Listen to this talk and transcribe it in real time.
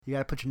You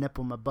gotta put your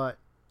nipple in my butt,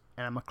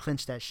 and I'm gonna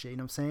clench that shit. You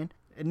know what I'm saying?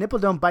 A nipple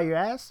don't bite your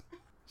ass.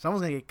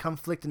 Someone's gonna get cum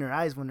flicked in their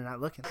eyes when they're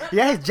not looking.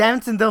 Yeah,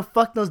 Jamison don't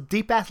fuck those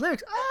deep ass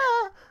lyrics.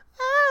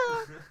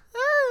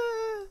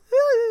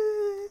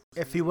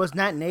 If he was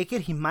not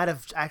naked, he might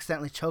have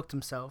accidentally choked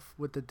himself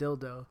with the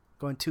dildo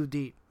going too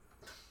deep,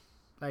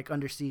 like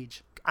Under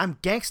Siege. I'm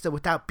gangster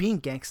without being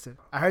gangster.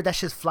 I heard that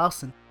shit's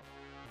flousing.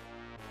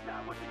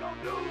 Now what you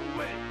gonna do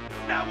with it?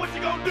 Now what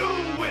you gonna do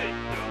with it?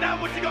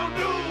 Now what you gonna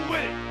do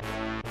with it?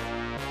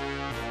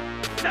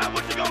 Now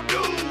what you gonna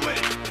do with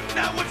it?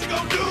 Now what you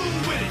gonna do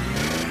with it?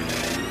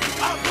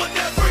 I'll put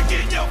that brick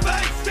in your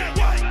face.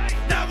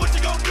 Now what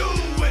you gonna do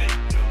with it?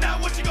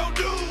 Now what you gonna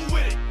do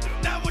with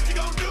it? Now what you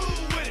gonna do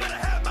with it? Better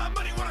have my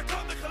money when I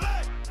come to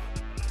collect.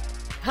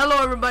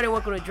 Hello everybody,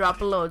 welcome to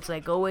Drop a Loads.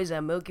 Like always,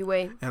 I'm Milky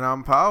Way. And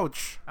I'm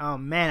Pouch. Oh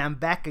man, I'm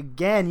back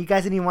again. You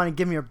guys didn't even want to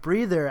give me a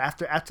breather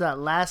after that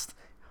last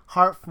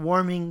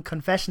heartwarming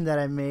confession that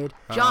I made.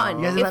 John,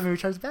 You guys didn't let me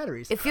recharge the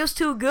batteries. it feels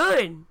too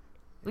good.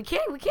 We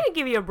can't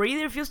give you a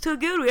breather. It feels too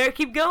good. We gotta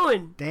keep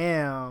going.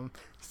 Damn.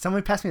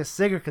 Somebody pass me a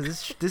cigarette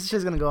because this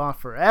shit's gonna go on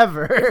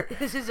forever.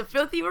 This is a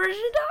filthy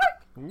version,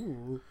 dog.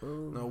 Ooh.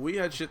 No, we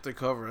had shit to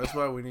cover. That's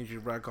why we need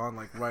you back on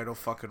like right a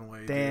fucking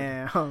way.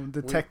 Damn,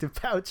 Detective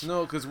Pouch.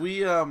 No, because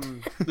we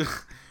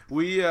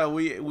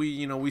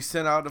we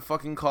sent out a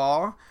fucking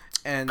call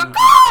and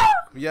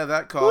yeah,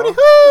 that call.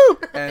 Hoo-dee-hoo!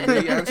 And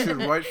they answered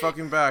right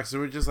fucking back. So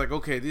we're just like,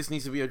 okay, this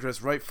needs to be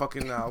addressed right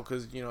fucking now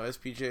because,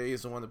 SPJ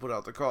is the one that put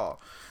out the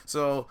call.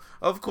 So,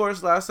 of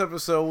course, last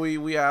episode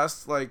we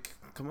asked, like,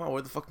 come on,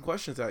 where the fucking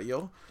questions at,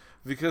 yo?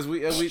 Because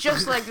we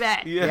Just like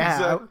that. Yeah.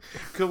 So,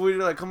 cause we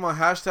were like, come on,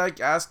 hashtag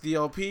ask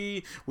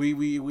DLP.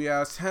 We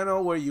asked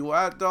Heno, where you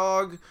at,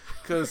 dog?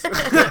 Because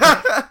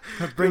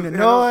Bring the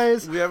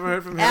noise. We haven't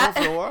heard from Heno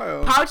for a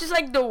while. Pouch is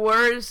like the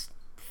worst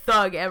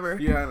thug ever.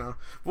 Yeah, I know.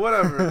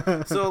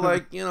 Whatever. So,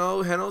 like,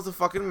 Heno's a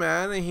fucking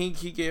man, and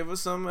he gave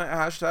us some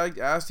hashtag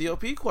Ask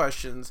DLP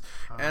questions.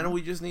 And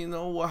we just need to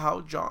know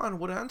how John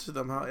would answer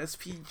them, how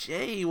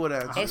SPJ would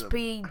answer them.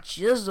 SP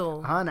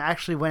Jizzle. Han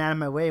actually went out of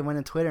my way, went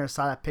on Twitter and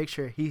saw that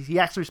picture. He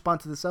actually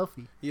responded to the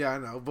selfie. Yeah, I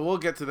know. But we'll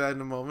get to that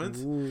in a moment.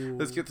 Ooh.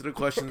 Let's get to the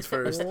questions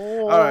first.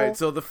 Oh. All right,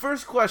 so the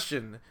first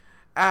question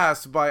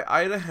asked by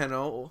Ida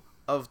Heno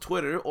of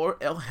Twitter, or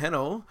El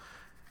Heno.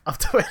 Of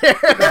Twitter.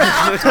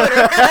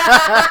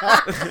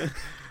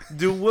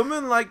 Do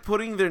women like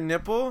putting their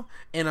nipple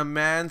in a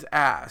man's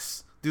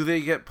ass? Do they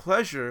get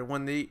pleasure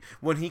when he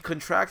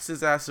contracts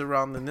his ass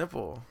around the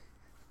nipple?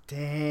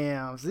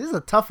 Damn. So this is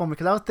a tough one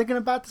because I was thinking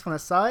about this when I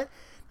saw it.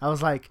 I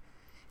was like,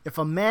 if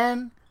a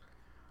man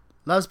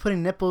loves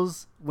putting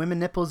women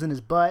nipples in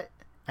his butt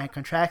and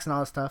contracts and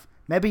all this stuff,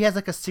 maybe he has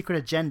like a secret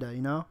agenda,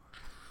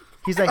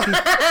 He's like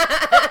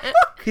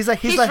He's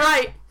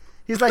right.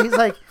 He's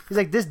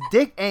like this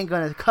dick ain't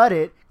gonna cut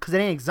it because it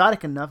ain't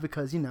exotic enough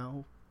because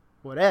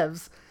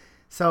whatevs.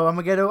 So I'm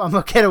gonna play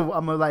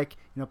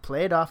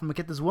it off. I'm gonna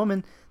get this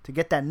woman to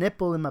get that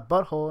nipple in my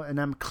butthole and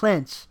I'm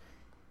clench,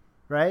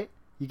 right?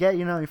 You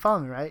follow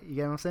me, right? You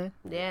get what I'm saying?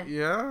 Yeah.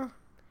 Yeah.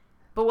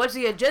 But what's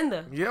the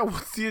agenda? Yeah.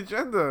 What's the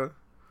agenda?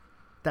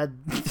 That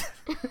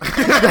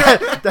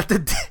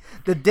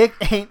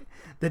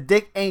the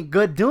dick ain't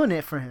good doing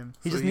it for him.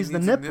 He just needs the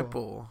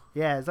nipple.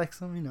 Yeah, it's like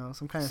some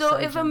kind of. So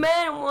if a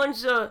man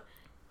wants a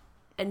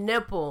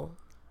nipple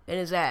in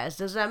his ass,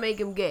 does that make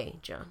him gay,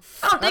 John?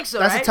 I don't think so.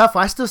 That's right? a tough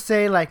one. I still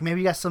say like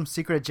maybe you got some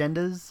secret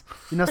agendas.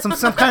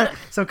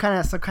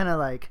 Some kind of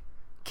like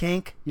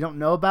kink you don't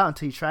know about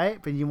until you try it,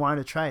 but you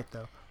wanted to try it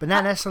though. But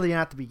not necessarily you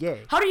have to be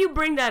gay. How do you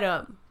bring that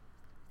up?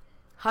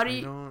 How do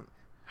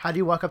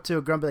you walk up to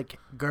a girl and be like,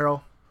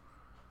 girl?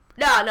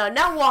 No,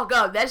 not walk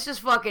up. That's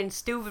just fucking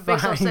stupid.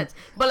 Makes no sense.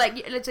 But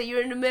like, let's say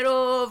you're in the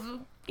middle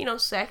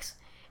of sex,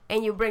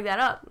 and you bring that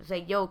up. It's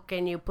like, yo,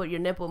 can you put your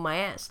nipple in my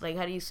ass? Like,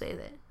 how do you say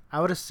that? I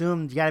would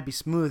assume you gotta be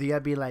smooth. You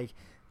gotta be like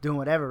doing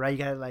whatever, right? You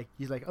gotta like,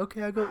 he's like,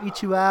 okay, I'll go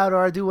eat you out,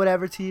 or I'll do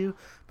whatever to you.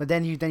 But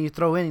then you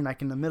throw in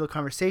like in the middle of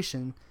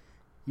conversation,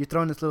 you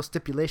throw in this little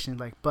stipulation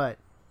like, but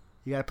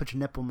you gotta put your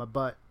nipple in my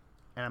butt,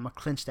 and I'm gonna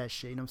clench that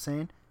shit. You know what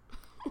I'm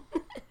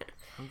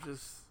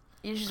saying?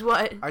 You just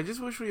what? I just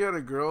wish we had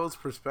a girl's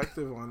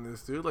perspective on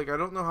this, dude. Like, I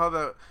don't know how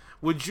that.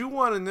 Would you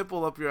want a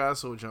nipple up your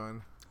asshole,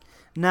 John?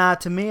 Nah,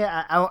 to me,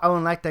 I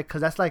wouldn't like that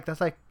because that's like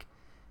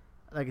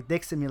a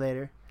dick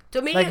simulator.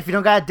 To me, like if you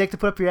don't got a dick to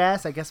put up your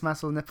ass, I guess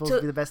muscle nipples would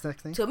be the best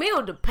next thing. To me, it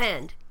would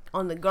depend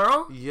on the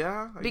girl.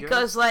 Yeah, I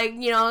because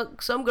guess.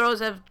 Some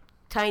girls have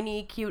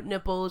tiny, cute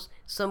nipples.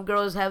 Some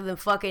girls have them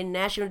fucking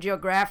National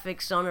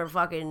Geographics on their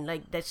fucking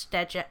that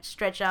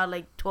stretch out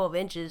like 12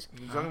 inches.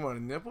 You talking about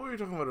a nipple or are you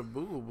talking about a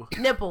boob?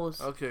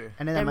 Nipples. Okay.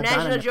 And then them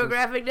National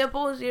Geographic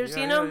nipples. You ever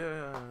seen them?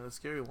 Yeah, the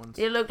scary ones.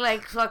 They look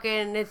like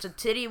fucking. It's a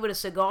titty with a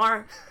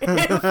cigar.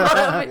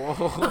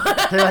 Whoa.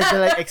 they're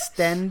like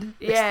extend.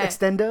 Yeah.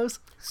 Extendos.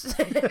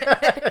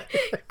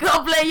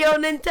 Go play your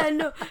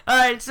Nintendo. All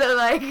right, so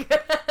like.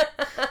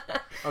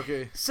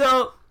 Okay.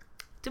 So.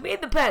 To me,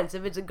 it depends.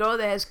 If it's a girl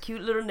that has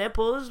cute little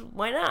nipples,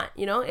 why not?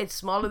 It's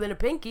smaller than a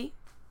pinky.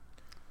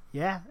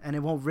 Yeah, and it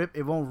won't rip.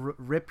 It won't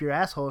rip your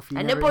asshole if you.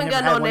 A never, nipple ain't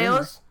got no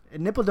nails. A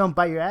nipple don't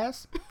bite your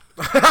ass.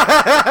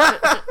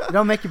 It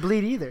don't make you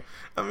bleed either.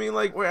 I mean,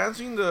 like, we're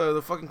answering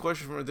the fucking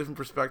question from a different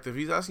perspective.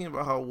 He's asking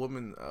about how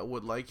women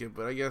would like it,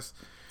 but I guess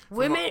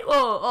Women?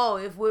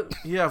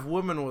 If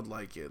women would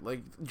like it.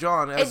 Like,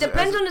 John, it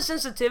depends on the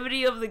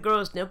sensitivity of the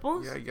girl's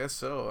nipples. Yeah, I guess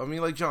so. I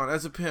mean, like, John,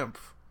 as a pimp,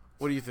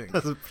 what do you think?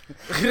 You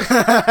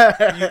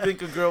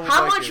think a girl would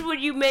How like much it? would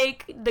you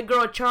make the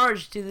girl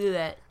charge to do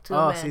that to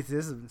a man? See,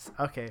 this is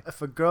okay.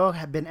 If a girl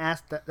had been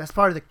asked that's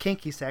part of the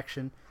kinky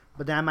section,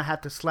 but then I might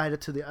have to slide it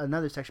to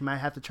another section. Might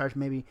have to charge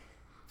maybe,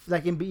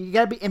 like, you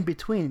gotta be in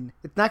between.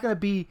 It's not gonna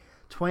be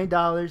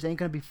 $20. Ain't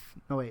gonna be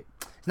It's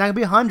not gonna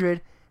be 100.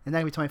 And not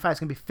gonna be 25. It's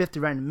gonna be 50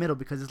 right in the middle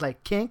because it's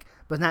like kink,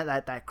 but it's not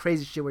that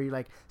crazy shit where you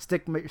like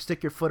stick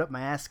your foot up my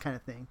ass kind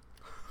of thing.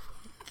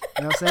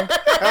 You know what I'm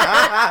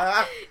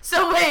saying?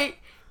 So wait,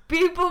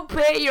 people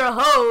pay your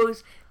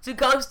hoes to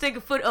come stick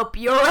a foot up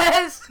your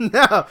ass?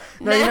 No.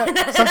 You know,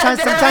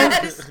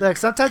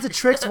 sometimes the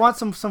tricks want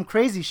some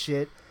crazy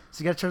shit,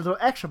 so you gotta charge a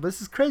little extra. But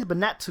this is crazy, but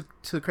not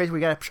too crazy where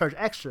you gotta charge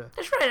extra.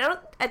 That's right.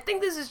 I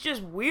think this is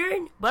just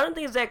weird, but I don't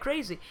think it's that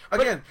crazy.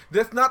 Again,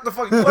 that's not the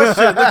fucking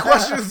question. The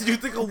question is, do you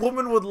think a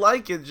woman would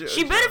like it?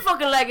 She better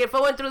fucking like it. If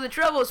I went through the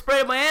trouble of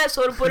spraying my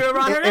asshole to put it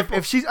around her nipple.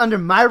 If she's under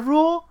my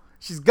rule,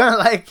 she's gonna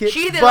like it.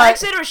 She either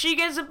likes it or she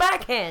gets a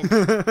backhand.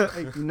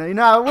 you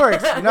know how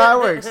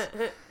it works.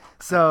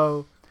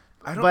 So,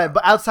 but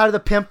outside of the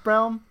pimp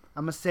realm,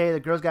 I'm gonna say the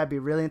girl's gotta be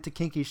really into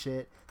kinky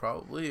shit.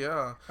 Probably,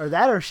 yeah.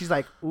 Or she's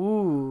like,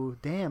 ooh,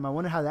 damn, I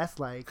wonder how that's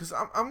like. Because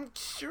I'm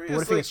curious.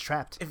 What if it gets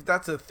trapped? If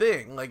that's a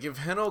thing, like if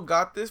Heno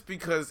got this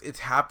because it's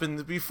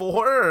happened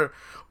before,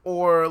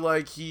 or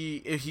like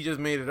if he just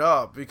made it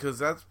up, because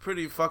that's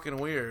pretty fucking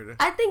weird.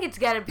 I think it's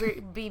gotta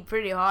be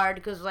pretty hard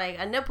because like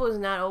a nipple is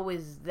not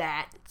always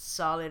that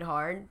solid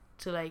hard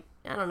to like.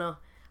 I don't know.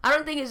 I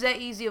don't think it's that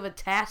easy of a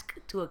task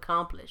to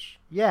accomplish.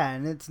 Yeah,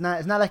 and it's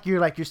not like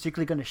you're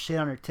secretly gonna shit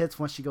on her tits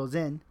once she goes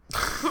in.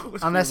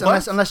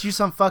 unless you're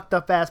some fucked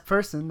up ass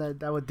person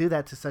that would do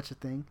that to such a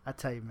thing. I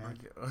tell you, man.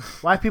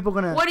 Why are people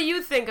gonna? What do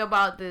you think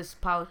about this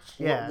pouch?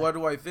 Yeah. What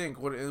do I think?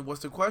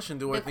 What's the question?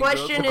 The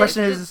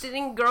question is, do you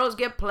think girls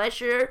get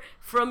pleasure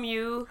from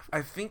you?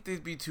 I think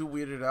they'd be too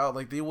weirded out.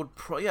 Like they would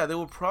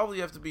probably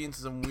have to be into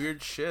some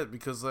weird shit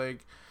because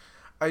like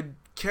I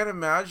can't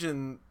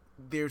imagine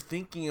they're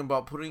thinking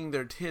about putting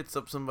their tits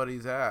up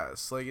somebody's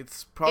ass. Like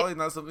it's probably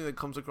not something that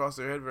comes across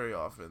their head very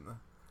often.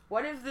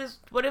 What if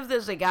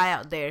there's a guy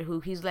out there who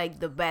he's like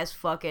the best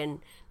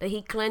fucking, that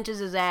he clenches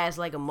his ass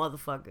like a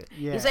motherfucker.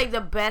 Yeah. He's like the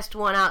best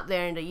one out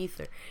there in the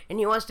ether. And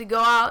he wants to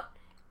go out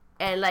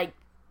and like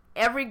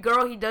every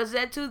girl he does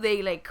that to,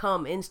 they like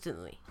come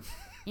instantly.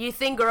 You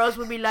think girls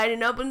would be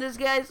lighting up in this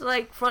guy's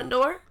like front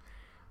door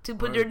to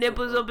put their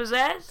nipples up his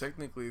ass?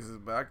 Technically it's his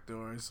back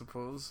door, I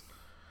suppose.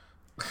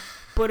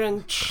 But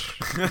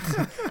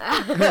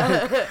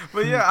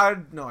yeah, I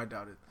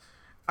doubt it.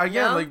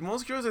 Again, no? like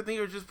most girls, I think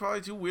are just probably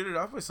too weirded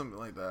out by something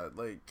like that.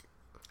 Like,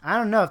 I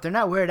don't know if they're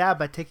not weirded out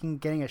by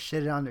getting a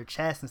shit on their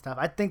chest and stuff.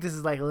 I think this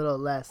is like a little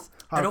less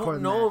hardcore. I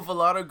don't know if a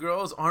lot of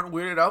girls aren't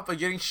weirded out by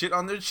getting shit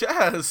on their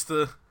chest.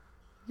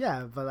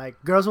 Yeah, but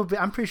like girls will be.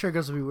 I'm pretty sure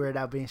girls will be weirded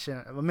out being shit.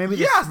 Well, maybe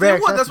yes, they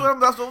would. That's what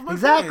my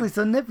exactly. Point.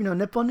 So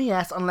nipple in the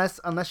ass,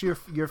 unless you're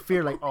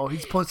fear like, oh,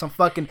 he's pulling some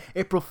fucking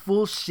April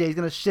Fool's shit. He's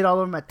gonna shit all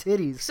over my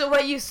titties. So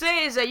what you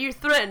say is that you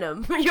threaten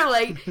him. You're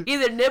like,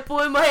 either nipple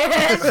in my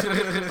ass, or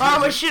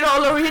I'm gonna shit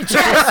all over your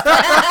chest.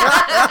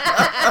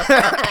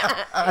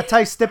 I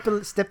tell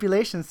you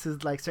stipulations to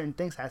like certain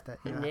things has that.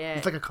 You know? Yeah.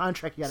 It's like a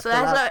contract you gotta so fill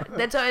out.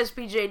 that's how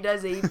SPJ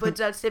does it. He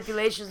puts out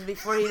stipulations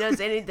before he does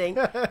anything.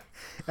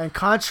 And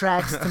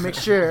contracts to make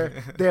sure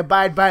they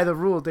abide by the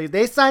rules.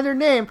 They sign their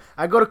name.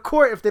 I go to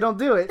court if they don't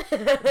do it.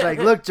 It's like,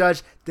 look,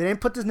 judge, they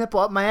didn't put this nipple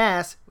up my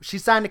ass. She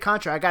signed the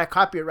contract. I got to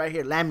copy it right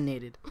here,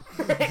 laminated.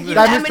 You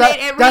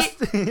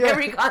laminate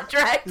every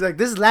contract. He's like,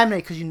 this is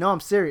laminated because you know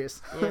I'm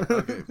serious. Yeah.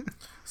 Okay.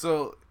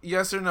 So,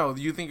 yes or no?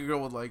 Do you think a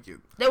girl would like it?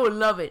 They would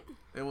love it.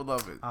 They would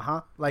love it.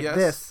 Like yes?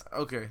 this.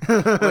 Okay.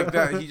 Like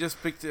that. He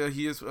just picked.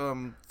 He just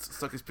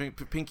stuck his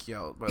pinky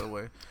out. By the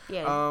way.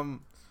 Yeah.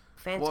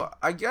 Fancy. Well,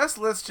 I guess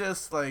let's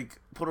just like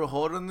put a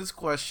hold on this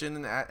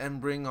question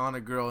and bring on a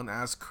girl and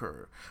ask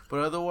her. But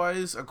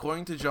otherwise,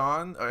 according to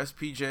John or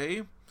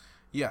SPJ,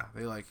 yeah,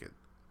 they like it.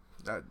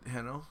 That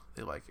Heno,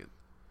 they like it.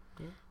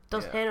 Yeah.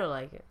 Does Heno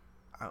like it?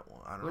 I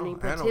don't when know. he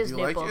puts Heno, his do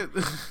you nipple. like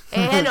it?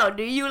 Hey Heno,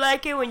 do you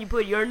like it when you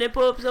put your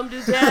nipple up some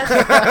dude's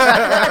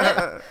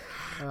ass?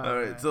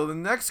 Alright, so the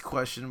next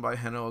question by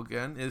Heno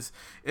again is,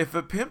 if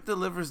a pimp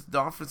delivers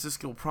Don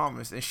Francisco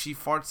promise and she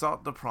farts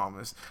out the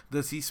promise,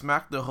 does he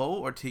smack the hoe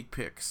or take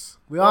pics?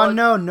 We all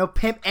know no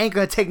pimp ain't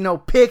gonna take no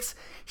pics.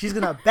 She's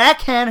gonna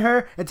backhand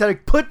her and tell her,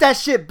 put that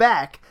shit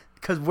back.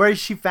 Because where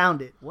she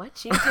found it. What?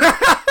 She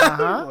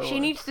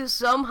needs to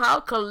somehow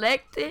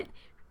collect it,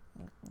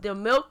 the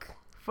milk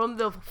from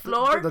the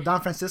floor. The Don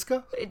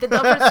Francisco? The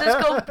Don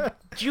Francisco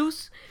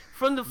juice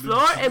from the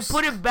floor and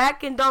put it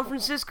back in Don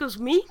Francisco's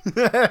meat?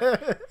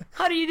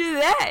 How do you do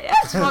that?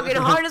 That's fucking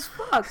hard as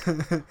fuck.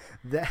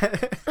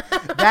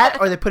 that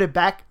or they put it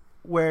back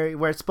where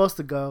it's supposed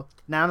to go,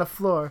 not on the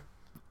floor,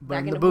 but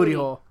Back in in the the booty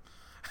booty. hole.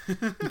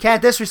 You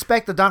can't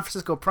disrespect the Don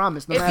Francisco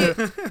Promise, no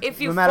matter If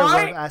you no matter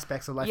fart, what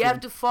aspects of life. you you're have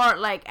in. to fart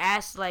like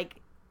ass like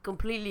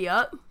completely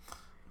up,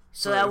 so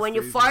So that it when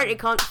you stays fart, in.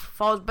 it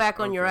falls back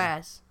on your Okay.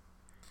 ass.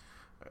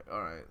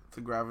 All right,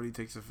 the gravity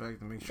takes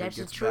effect and make sure That's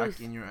it the gets truth.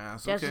 back in your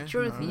ass. That's okay. the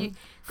truth. all right. You,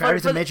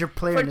 Gravity's a the- major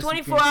player for in this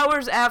 24 game.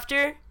 hours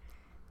after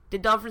the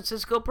Don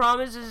Francisco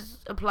Promise is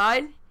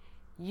applied,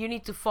 you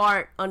need to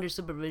fart under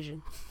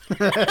supervision.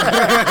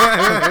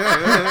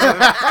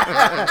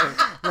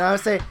 Now I would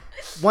say,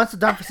 once the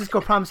Don Francisco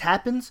Promise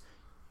happens,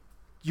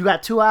 you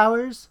got 2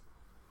 hours.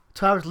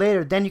 2 hours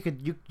later, then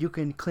you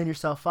can clean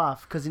yourself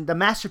off because the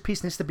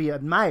masterpiece needs to be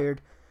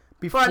admired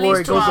before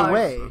least it 2 goes hours.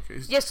 away. Okay.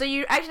 Yeah, so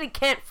you actually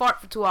can't fart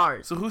for 2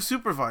 hours. So who's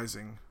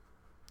supervising?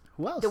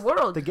 Who else? The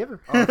world. The giver.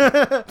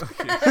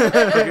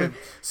 Okay.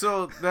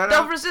 So that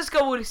Don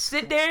Francisco would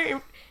sit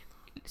there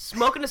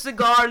smoking a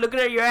cigar, looking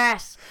at your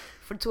ass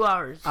for 2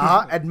 hours.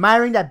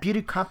 Admiring that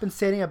beauty,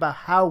 compensating about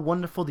how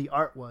wonderful the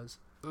art was.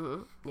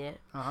 Yeah.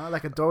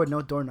 Like a door with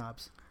no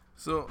doorknobs.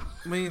 So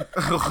I mean,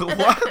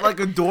 what? Like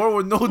a door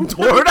with no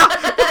doorknob?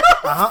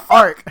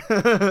 Art.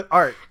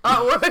 Art.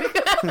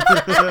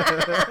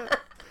 Artwork.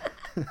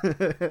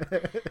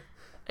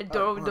 A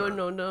door with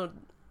no.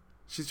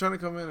 She's trying to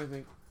come in. I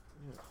think.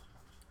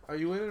 Are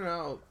you in or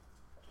out?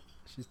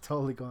 She's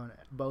totally going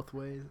both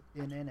ways,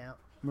 in and out.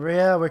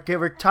 Maria,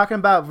 we're talking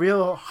about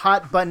real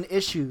hot button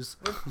issues.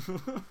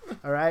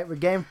 All right, we're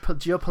getting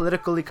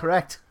geopolitically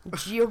correct.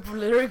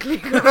 Geopolitically.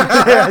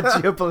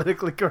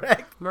 Geopolitically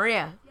correct.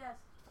 Maria. Yes.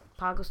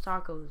 Pagos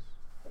tacos.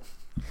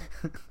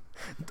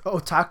 Oh,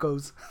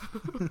 tacos.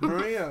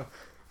 Maria,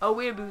 Oh,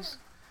 weeaboos.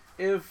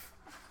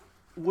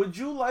 would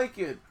you like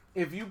it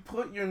if you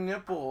put your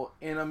nipple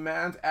in a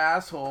man's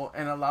asshole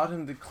and allowed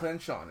him to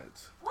clench on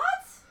it? What?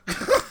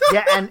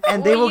 Yeah, and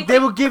Well, they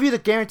you will give you the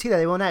guarantee that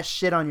they will not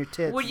shit on your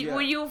tits. Would you Yeah.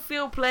 would you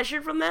feel pleasure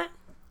from that?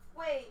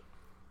 Wait,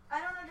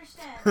 I don't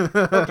understand.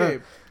 Okay.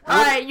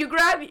 All right, you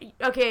grab.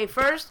 Okay,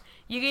 first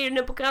you get your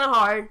nipple kind of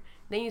hard,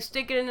 then you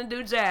stick it in the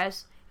dude's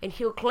ass, and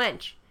he'll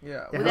clench.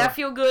 Yeah. Would that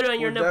feel good on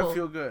your Would nipple? that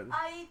feel good?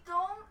 I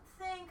don't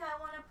think I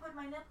want to put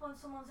my nipple in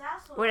someone's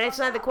asshole. Well, that's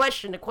Fuck not the off.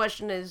 question. The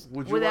question is,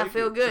 Would would you that like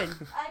feel it? good?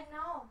 I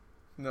know.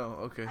 No.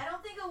 Okay. I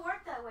don't think it'll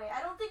work that way.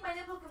 I don't think my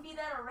nipple can be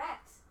that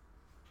erect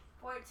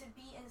for it to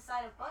be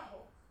inside a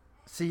butthole.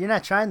 See, you're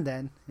not trying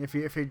then. If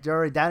you're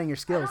already doubting your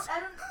skills, I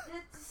don't.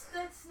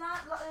 It's not.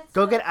 It's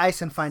go not, get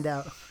ice and find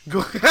out.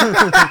 What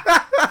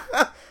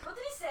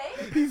did he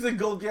say? He said,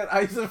 "Go get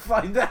ice and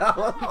find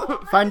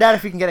out." Find out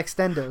if you can get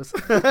extendos.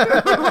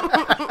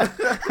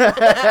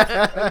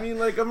 I mean,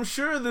 like, I'm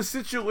sure the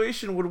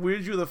situation would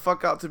weird you the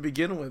fuck out to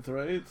begin with,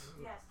 right?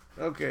 Yes.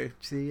 Okay.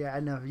 See, yeah, I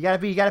know. You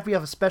gotta be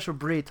of a special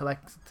breed to like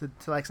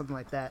something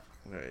like that.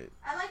 Right.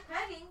 I like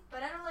pegging,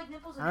 but I don't like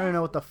nipples. I don't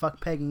know what the fuck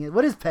pegging is.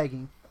 What is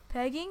pegging?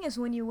 Pegging is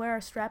when you wear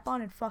a strap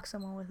on and fuck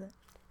someone with it.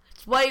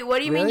 What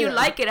do you mean Really? you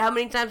like it? How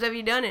many times have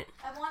you done it?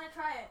 I want to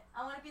try it.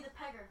 I want to be the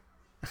pegger.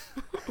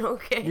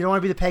 Okay. You don't want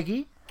to be the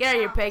Peggy? Get out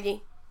of here,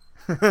 Peggy.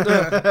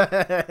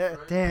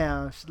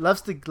 Damn, she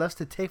loves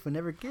to take but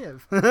never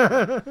give.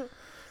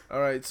 All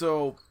right.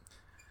 So,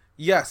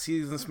 yes,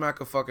 he doesn't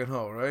smack a fucking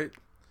hoe, right?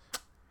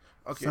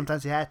 Okay.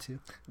 Sometimes you had to.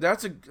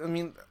 That's a. I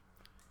mean,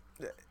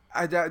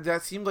 that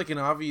seemed like an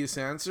obvious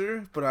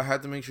answer, but I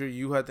had to make sure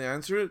you had to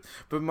answer it.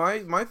 But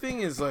my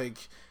thing is like,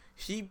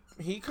 he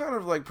kind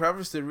of like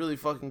prefaced it really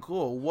fucking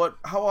cool.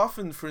 How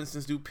often, for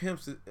instance, do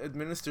pimps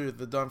administer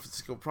the Don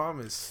Francisco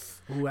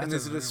Promise? Ooh, And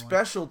is it a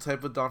special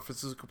type of Don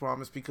Francisco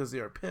Promise because they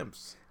are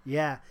pimps?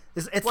 Yeah,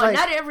 it's Well, like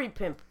not every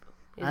pimp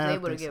is I don't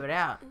able to think so. give it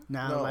out.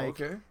 no, like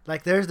okay.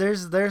 like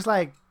there's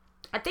like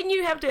I think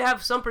you have to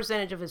have some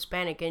percentage of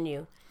Hispanic in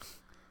you.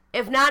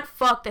 If not,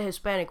 fuck the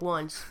Hispanic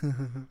once,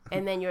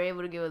 and then you're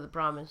able to give it the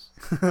promise.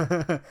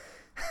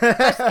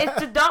 It's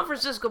the Don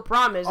Francisco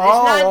Promise. It's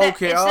Oh, not that,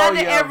 okay. It's Oh, not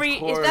the yeah, of every. It's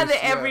course, not the yeah.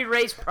 every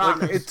race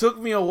promise. Like, it took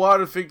me a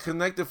while to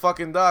connect the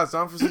fucking dots.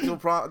 Don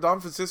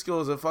Francisco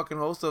is a fucking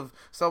host of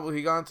Salvo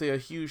Gigante, a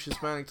huge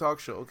Hispanic talk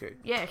show. Okay.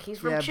 Yeah, he's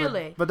from yeah,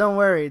 Chile. but don't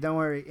worry.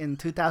 In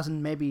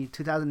 2000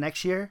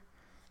 next year,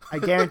 I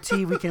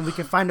guarantee we can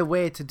find a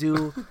way to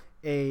do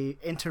a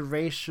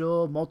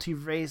interracial,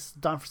 multi-race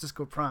Don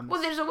Francisco Promise.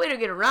 Well, there's a way to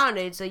get around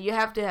it. So you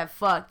have to have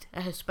fucked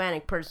a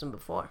Hispanic person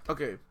before.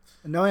 Okay.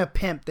 Knowing a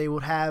pimp, they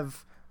would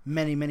have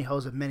many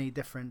hoes of many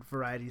different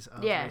varieties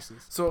of Yeah.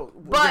 races. So,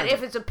 But again,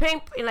 if it's a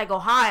pimp in like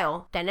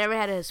Ohio that never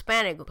had a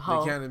Hispanic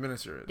hoe, they can't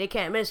administer it. they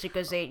can't administer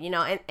because they,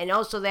 and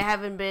also they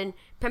haven't been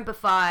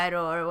pimpified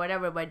or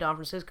whatever by Don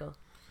Francisco.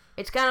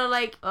 It's kind of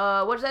like,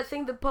 what's that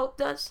thing the Pope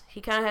does?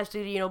 He kind of has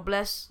to,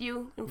 bless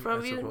you in front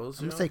of you. suppose,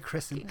 I'm you gonna know? say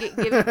Kristen.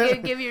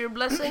 Give you your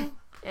blessing,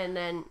 and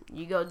then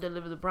you go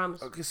deliver the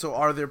promise. Okay, so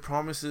are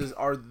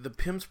the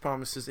pimp's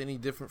promises any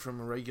different from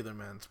a regular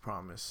man's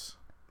promise?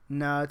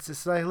 No,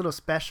 it's like a little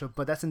special,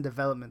 but that's in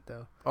development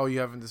though. Oh, you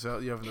haven't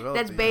developed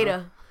That's it,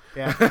 beta.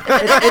 Yeah,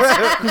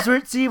 because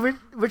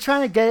we're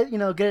trying to get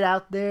it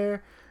out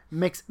there.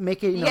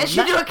 make it. You know, Yes,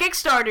 you do a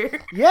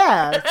Kickstarter.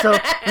 Yeah, so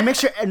and make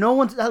sure no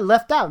one's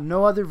left out.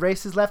 No other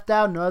races left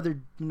out. No other,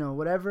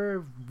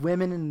 whatever,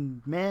 women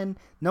and men.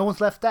 No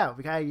one's left out.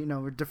 We got,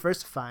 we're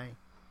diversifying.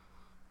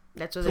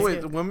 That's what So they wait,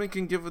 do. the women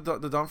can give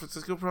the Don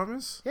Francisco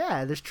Promise,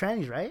 Yeah, there's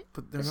trannies, right?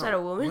 but they're Is not that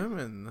a woman?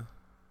 women.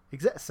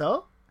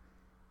 So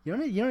you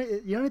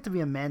don't need to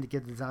be a man to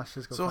get the San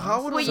Francisco. So Promise.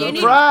 how would Well, a you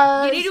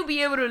Surprise! need to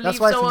be able to That's leave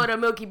why it's someone in- a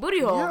milky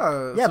booty hole.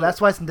 Yeah, Yeah, that's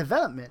why it's in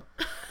development.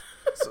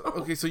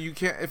 okay. So you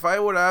can't. If I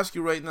were to ask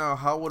you right now,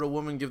 how would a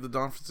woman give the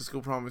Don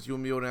Francisco Promise? You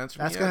wouldn't be able to answer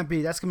That's me. gonna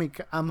be. That's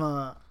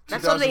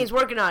That's something he's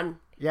working on.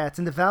 Yeah, it's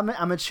in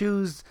development. I'm gonna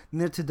choose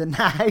neither to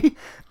deny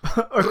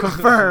or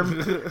confirm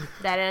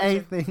That answer.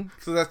 anything.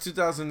 So that's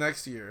 2000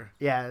 next year.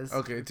 Yeah. It's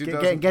Okay, get-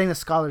 2000. getting the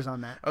scholars on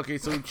that. Okay,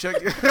 so check.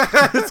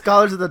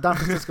 Scholars of the Don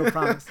Francisco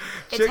Promise.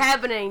 It's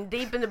happening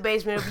deep in the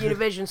basement of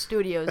Univision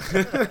Studios.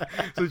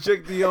 So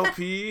check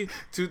DLP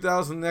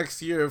 2000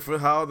 next year for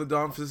how the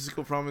Don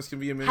Francisco Promise can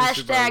be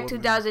administered by a Hashtag woman.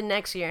 2000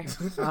 next year.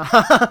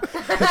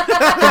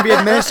 Can be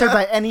administered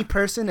by any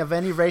person of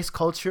any race,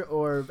 culture,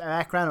 or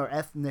background or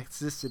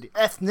ethnicity.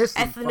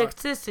 Fuck.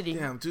 Ethnicity.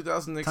 Damn,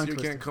 2000 next Tongue year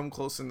twister. can't come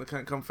close and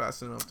can't come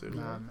fast enough, dude.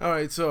 Nah. All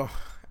right, so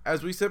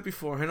as we said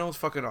before, Heno was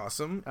fucking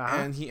awesome, Uh-huh.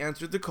 and he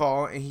answered the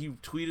call and he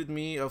tweeted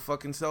me a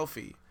fucking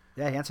selfie.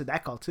 Yeah, he answered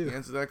that call He too.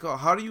 answered that call.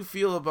 How do you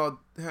feel about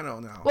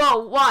Heno now?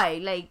 Well, why?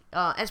 Like,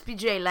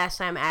 SPJ last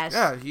time asked.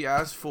 Yeah, he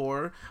asked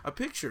for a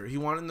picture. He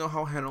wanted to know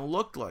how Heno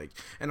looked like.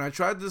 And I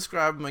tried to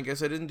describe him. I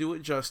guess I didn't do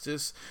it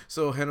justice.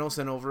 So Heno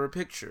sent over a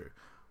picture.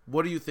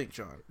 What do you think,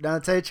 John? Now,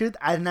 to tell you the truth,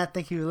 I did not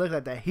think he would look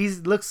like that. He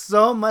looks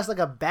so much like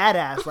a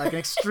badass, like an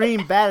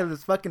extreme badass with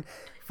his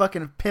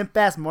fucking pimp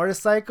ass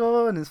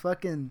motorcycle and his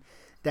fucking.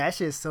 That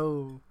shit is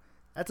so.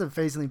 That's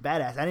amazingly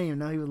badass. I didn't even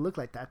know he would look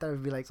like that. I thought it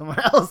would be like someone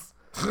else.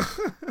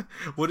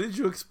 What did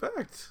you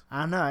expect?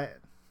 I don't know.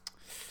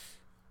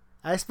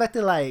 I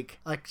expected like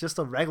just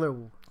a regular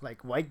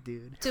like white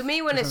dude. To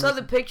me, when I saw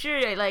the picture,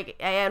 I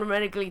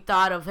automatically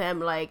thought of him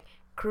like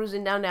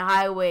cruising down the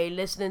highway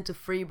listening to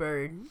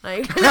Freebird.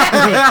 Like,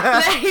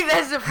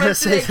 that's the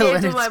first thing that Say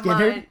came to Leonard my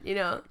Skinner?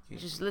 mind.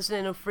 Just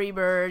listening to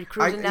Freebird,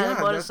 cruising down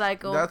the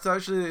motorcycle. That's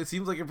actually. It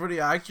seems like a pretty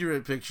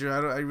accurate picture.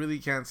 I really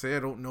can't say. I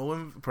don't know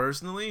him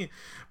personally,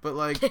 but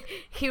like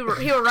He'll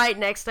write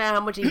next time how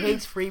much he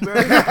hates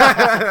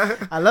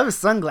Freebird. I love his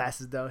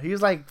sunglasses though. He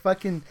was like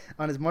fucking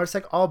on his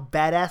motorcycle, all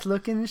badass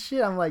looking and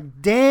shit. I'm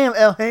like, damn,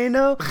 El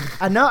Heno.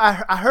 I know.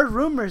 I heard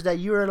rumors that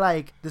you were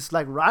like this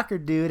like rocker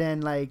dude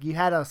and like you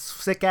had a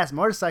sick ass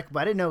motorcycle,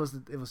 but I didn't know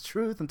it was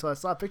truth until I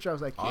saw a picture. I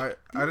was like, I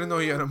didn't know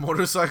he had a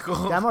motorcycle.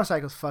 that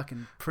motorcycle's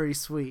fucking pretty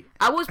sweet.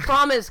 I was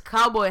promised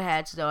cowboy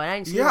hats though, and I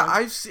didn't see Yeah, one.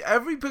 I've seen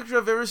every picture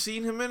I've ever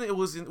seen him in. It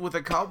was with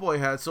a cowboy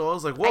hat, so I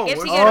was like, "Whoa!" I guess,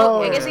 where's he got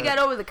Oh. I guess he got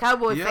over the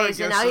cowboy Yeah, I face,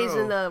 and guess now he's so.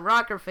 in the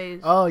rocker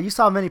phase. Oh, you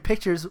saw many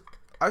pictures.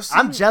 I've seen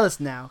I'm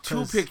jealous now. two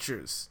 'cause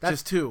pictures,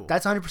 that's- just two.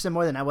 That's 100%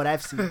 more than what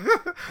I've seen. All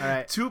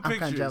right, Two I'm kinda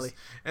pictures, jelly.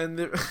 and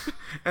they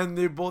and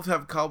they both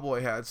have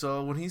cowboy hats.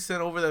 So when he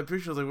sent over that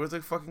picture, I was like, "Where's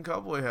the fucking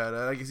cowboy hat?"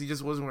 I guess he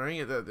just wasn't wearing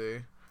it that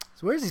day.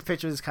 So where's these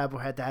pictures of this cowboy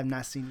hat that I have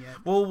not seen yet?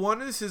 Well,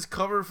 one is his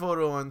cover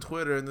photo on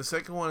Twitter, and the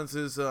second one is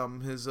his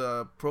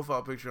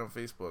profile picture on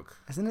Facebook.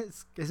 Isn't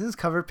his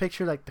cover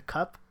picture like the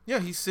cup? Yeah,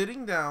 he's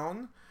sitting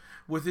down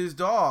with his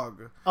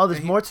dog. Oh, there's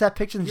And more to that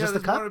picture than Yeah, just the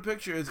there's more cup? to the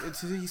picture.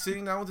 It's he's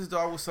sitting down with his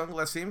dog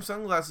with same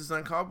sunglasses,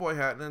 and a cowboy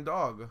hat, and a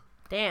dog.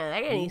 Damn,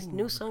 that guy needs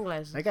new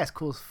sunglasses. That guy's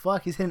cool as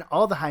fuck. He's hitting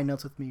all the high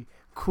notes with me.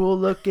 Cool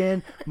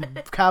looking,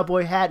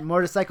 cowboy hat,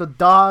 motorcycle,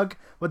 dog.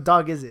 What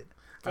dog is it?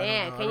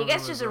 Damn, I can you don't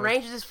guys know just the dog.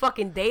 arrange this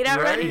fucking date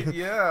already? Right?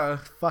 Yeah.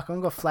 Fuck, I'm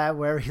gonna go fly out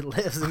wherever he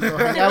lives and go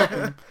hang out with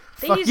him.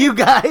 think Fuck he's- you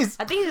guys.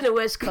 I think he's in the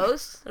West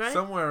Coast, right?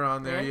 Somewhere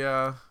around there, Yeah.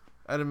 yeah.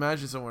 I'd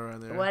imagine somewhere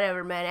around there.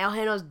 Whatever, man. El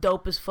Heno's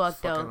dope as fuck,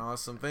 Fucking though.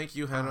 awesome. Thank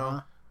you, Heno.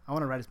 Uh-huh. I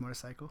want to ride his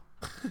motorcycle.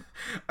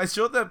 I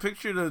showed that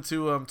picture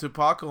to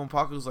Paco, and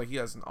Paco's like, he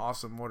has an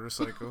awesome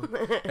motorcycle.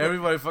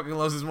 Everybody fucking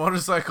loves his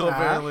motorcycle,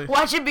 apparently.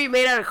 Watch it be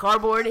made out of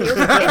cardboard. He was,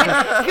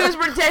 he was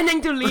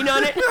pretending to lean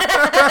on it.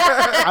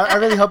 I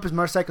really hope his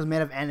motorcycle is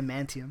made of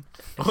adamantium.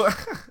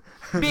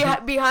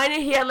 Behind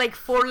it, he had like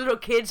 4 little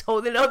kids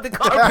holding up the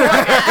cardboard.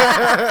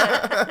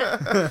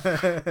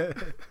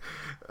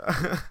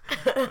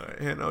 Alright,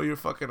 Heno, you're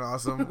fucking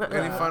awesome.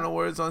 Any final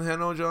words on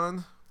Heno,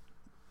 John?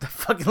 I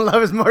fucking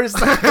love his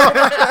motorcycle.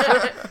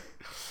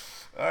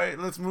 Alright,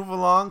 let's move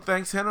along.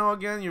 Thanks, Heno,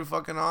 again. You're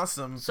fucking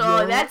awesome.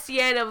 So that's the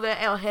end of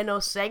the El Heno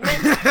segment.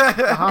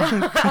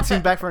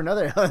 Tune back for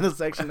another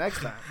section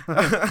next time.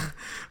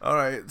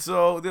 Alright,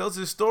 so there was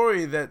this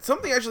story that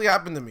something actually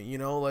happened to me, you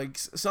know? Like,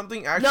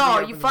 something actually No,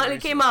 happened you to me finally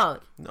recently. came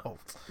out. No.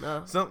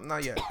 No.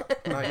 Not yet.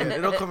 Not yet.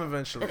 It'll come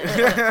eventually.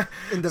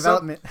 In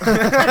development. 20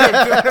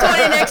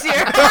 next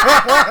year.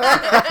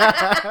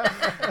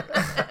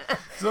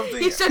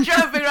 Something. He's still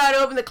trying to figure out how to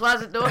open the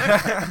closet door.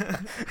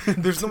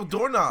 There's no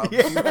doorknob.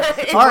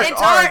 It's Art,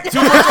 art.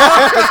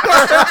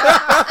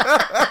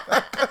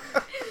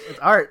 It's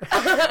art.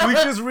 We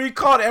just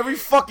recalled every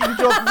fucking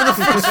joke for the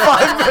first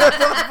 5 minutes.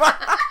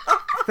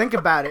 Think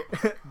about it.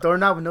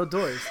 Doorknob with no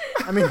doors.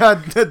 I mean,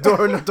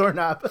 door no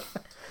doorknob.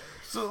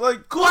 So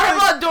like, cool. What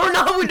about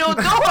doorknob with no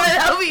door?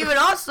 That would be even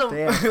awesome.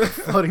 Damn,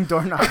 floating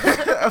doorknob.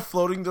 A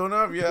floating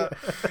doorknob, yeah.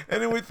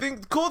 And then we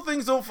think cool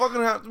things don't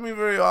fucking happen to me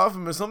very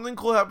often, but something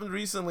cool happened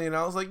recently, and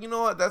I was like, you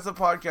know what? That's a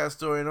podcast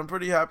story, and I'm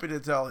pretty happy to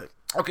tell it.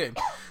 Okay,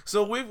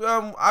 so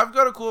I've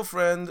got a cool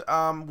friend,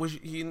 which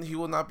he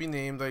will not be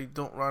named. I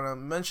don't want to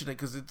mention it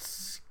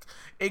because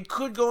it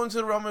could go into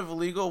the realm of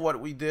illegal, what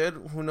we did.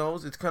 Who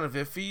knows? It's kind of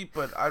iffy,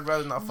 but I'd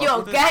rather not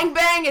fuck with it.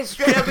 Gangbang is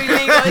straight up illegal.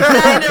 It's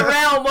not in the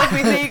realm of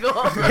illegal.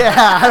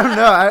 Yeah, I don't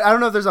know. I don't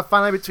know if there's a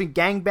fine line between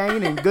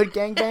gangbanging and good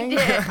gangbanging.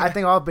 Yeah. I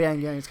think all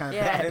gangbanging is kind of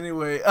Yeah. bad.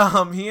 Anyway,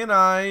 he and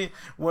I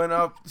went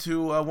up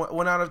to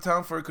went out of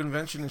town for a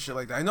convention and shit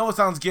like that. I know it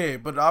sounds gay,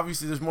 but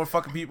obviously there's more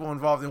fucking people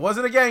involved. It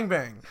wasn't a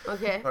gangbang.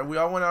 Okay. We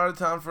all went out of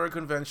town for a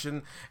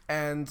convention,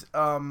 and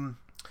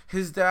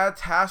his dad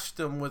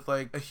tasked him with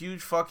like a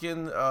huge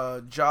fucking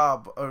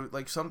job or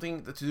like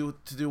something to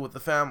do with the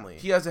family.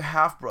 He has a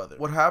half brother.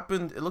 What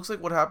happened? It looks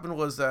like what happened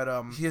was that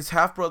his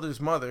half brother's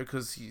mother,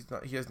 because he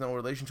has no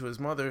relation to his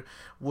mother,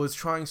 was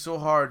trying so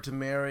hard to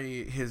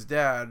marry his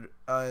dad,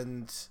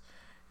 and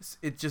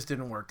it just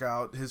didn't work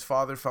out. His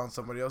father found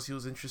somebody else he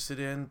was interested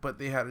in, but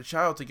they had a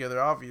child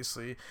together,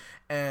 obviously.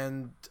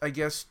 And I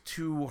guess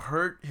to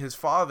hurt his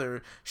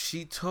father,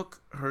 she took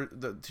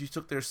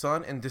their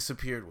son and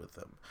disappeared with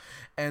them.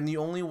 And the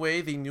only way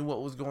they knew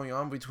what was going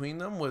on between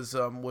them was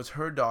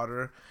her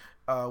daughter.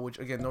 Which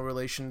again, no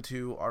relation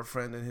to our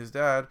friend and his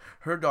dad.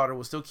 Her daughter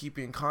was still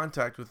keeping in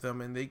contact with them,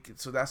 and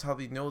so that's how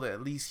they know that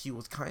at least he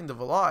was kind of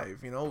alive,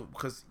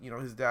 because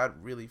his dad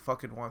really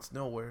fucking wants to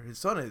know where his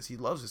son is. He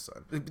loves his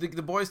son.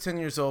 The boy's 10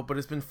 years old, but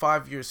it's been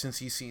 5 years since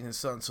he's seen his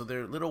son, so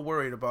they're a little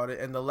worried about it.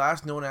 And the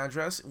last known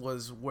address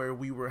was where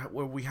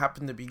we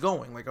happened to be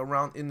going, like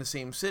around in the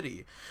same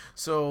city.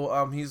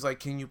 So he's like,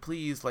 can you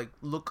please like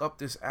look up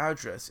this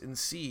address and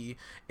see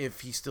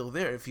if he's still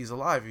there, if he's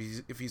alive,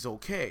 if he's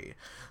okay.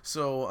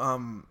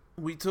 So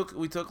we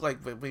took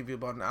like maybe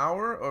about an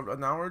hour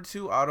or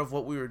two out of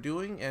what we were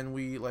doing, and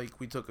we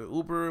took an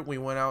Uber. We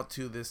went out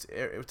to this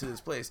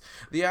place.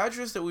 The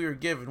address that we were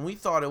given, we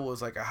thought it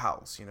was like a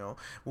house.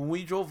 When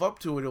we drove up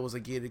to it, it was a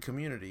gated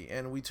community,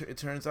 and it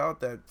turns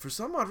out that for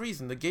some odd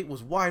reason the gate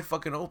was wide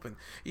fucking open.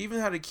 It even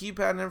had a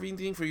keypad and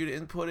everything for you to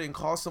input it and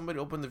call somebody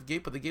to open the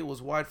gate, but the gate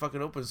was wide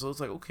fucking open. So it's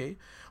like, okay,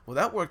 well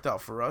that worked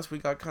out for us. We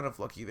got kind of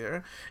lucky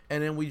there,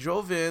 and then we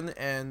drove in,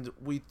 and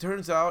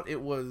turns out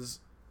it was.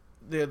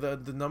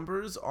 The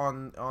numbers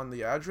on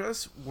the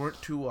address weren't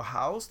to a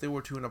house, they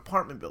were to an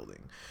apartment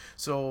building.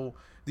 So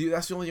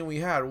that's the only thing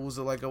we had. It was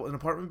like an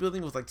apartment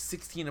building with like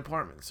 16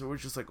 apartments. So we're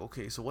just like,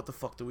 okay, so what the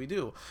fuck do we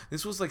do?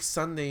 This was like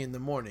Sunday in the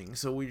morning,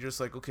 so we just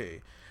like,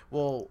 okay,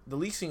 well, the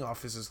leasing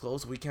office is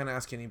closed, so we can't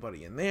ask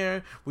anybody in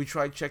there. We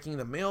tried checking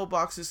the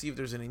mailboxes, see if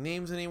there's any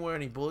names anywhere,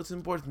 any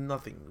bulletin boards,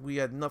 nothing. We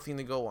had nothing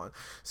to go on.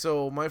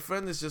 So my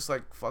friend is just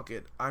like, fuck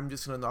it, I'm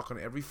just gonna knock on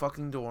every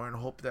fucking door and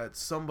hope that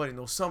somebody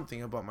knows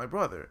something about my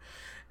brother.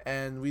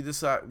 And we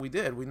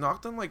did. We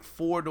knocked on like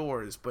 4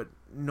 doors, but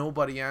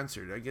nobody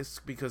answered. I guess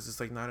because it's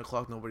like 9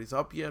 o'clock, nobody's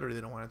up yet, or they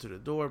don't want to answer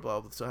the door,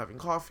 blah, still having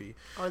coffee.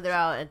 Or they're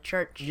out at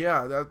church.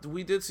 Yeah,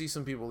 we did see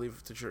some people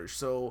leave to church.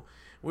 So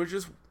we're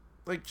just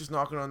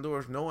knocking on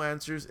doors, no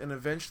answers, and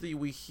eventually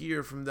we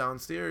hear from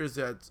downstairs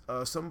that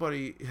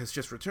somebody has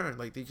just returned.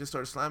 Like they just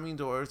started slamming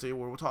doors. They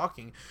were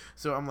talking.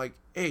 So I'm like,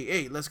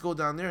 hey, let's go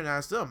down there and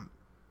ask them.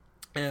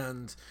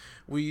 And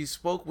we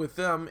spoke with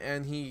them,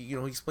 and he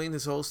explained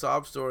his whole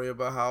sob story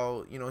about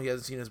how, he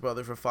hasn't seen his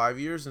brother for 5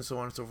 years and so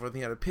on and so forth.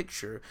 He had a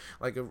picture,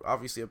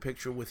 obviously a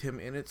picture with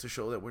him in it to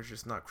show that we're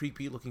just not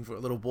creepy looking for a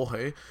little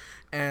boy.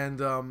 And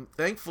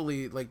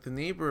thankfully, like, the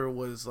neighbor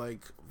was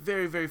like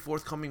very, very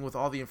forthcoming with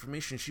all the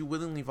information. She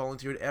willingly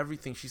volunteered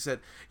everything. She said,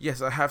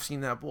 yes, I have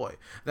seen that boy.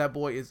 That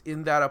boy is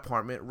in that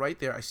apartment right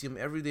there. I see him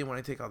every day when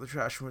I take out the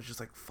trash. And we're just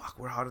like, fuck,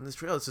 we're hot on this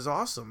trail. This is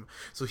awesome.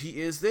 So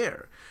he is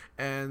there.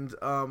 And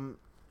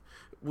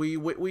we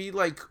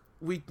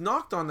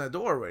knocked on that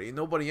door already.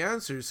 Nobody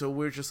answered. So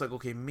we're just like,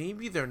 okay,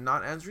 maybe they're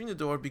not answering the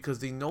door because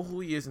they know who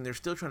he is and they're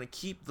still trying to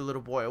keep the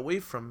little boy away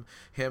from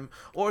him,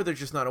 or they're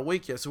just not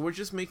awake yet. So we're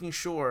just making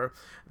sure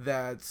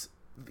that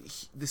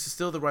this is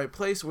still the right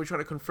place. So we're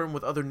trying to confirm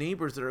with other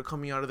neighbors that are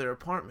coming out of their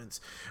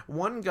apartments.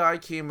 One guy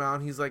came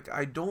out, he's like,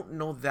 I don't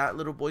know that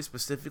little boy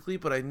specifically,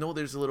 but I know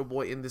there's a little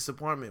boy in this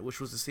apartment,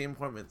 which was the same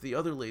apartment the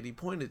other lady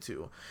pointed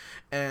to.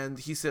 And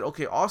he said,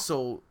 okay,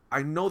 also,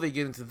 I know they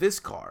get into this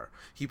car.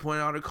 He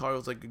pointed out a car. It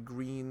was like a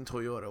green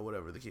Toyota,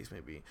 whatever the case may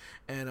be.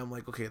 And I'm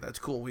like, okay, that's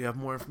cool. We have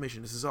more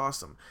information. This is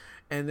awesome.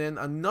 And then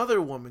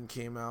another woman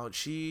came out.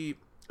 She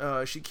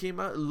came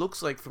out, it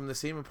looks like from the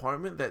same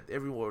apartment that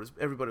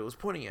everybody was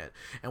pointing at,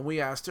 and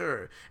we asked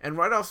her, and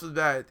right off the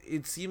bat,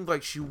 it seemed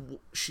like she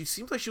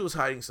seemed like she was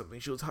hiding something.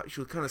 She was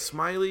kind of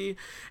smiley,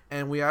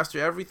 and we asked her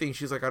everything.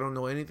 She's like, I don't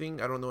know anything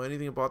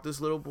about this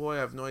little boy. I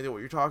have no idea what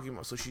you're talking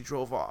about. So she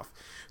drove off.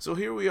 So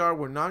here we are.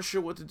 We're not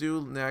sure what to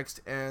do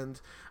next, and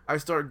I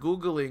start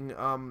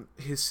Googling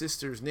his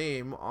sister's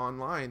name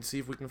online to see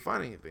if we can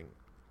find anything.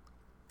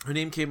 Her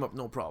name came up,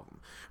 no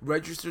problem.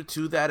 Registered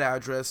to that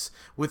address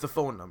with a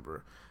phone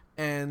number.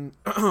 And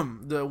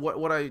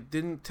what I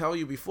didn't tell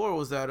you before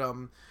was that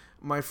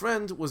my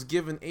friend was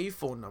given a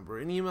phone number,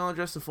 an email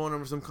address, a phone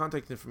number, some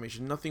contact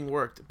information. Nothing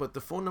worked, but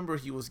the phone number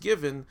he was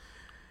given,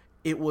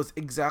 it was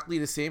exactly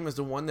the same as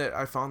the one that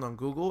I found on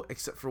Google,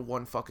 except for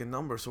one fucking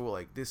number. So we're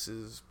like, this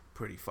is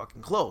pretty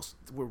fucking close.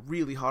 We're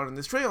really hot on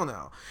this trail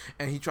now.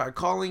 And he tried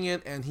calling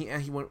it, and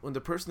he went, when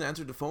the person that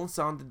answered the phone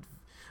sounded,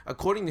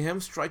 according to him,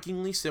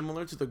 strikingly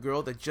similar to the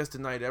girl that just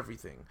denied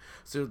everything.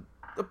 So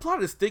the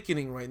plot is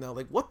thickening right now.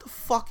 Like, what the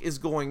fuck is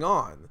going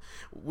on?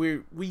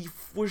 We're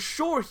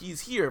sure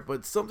he's here,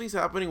 but something's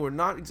happening. We're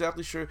not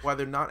exactly sure why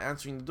they're not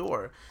answering the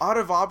door. Out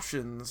of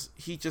options,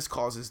 he just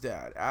calls his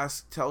dad.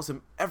 Tells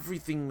him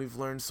everything we've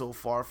learned so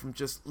far from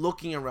just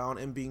looking around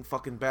and being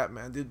fucking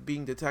Batman,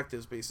 being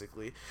detectives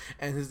basically.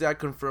 And his dad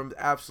confirmed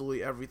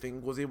absolutely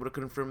everything. Was able to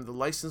confirm the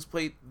license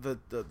plate, the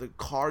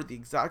car, the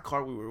exact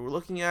car we were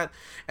looking at,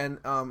 and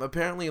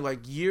apparently like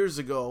years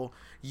ago,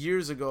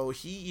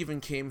 he even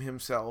came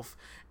himself,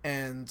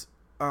 and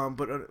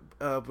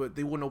but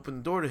they wouldn't open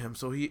the door to him,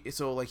 so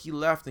he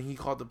left and he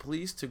called the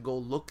police to go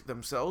look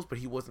themselves, but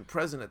he wasn't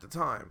present at the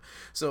time,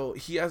 so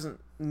he hasn't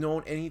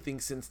known anything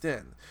since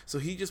then. So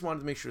he just wanted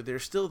to make sure they're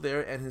still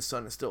there and his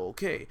son is still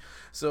okay.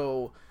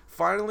 So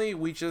finally,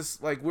 we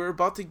just, like, we're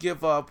about to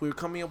give up. We're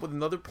coming up with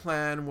another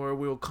plan where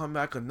we'll come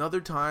back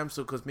another time.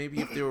 So, because maybe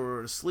if they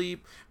were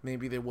asleep,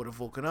 maybe they would have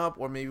woken up,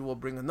 or maybe we'll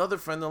bring another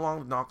friend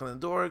along, knock on the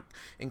door,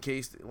 in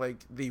case, like,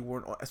 they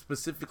weren't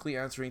specifically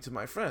answering to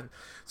my friend.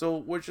 So,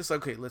 we're just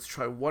like, okay, let's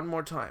try one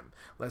more time.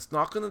 Let's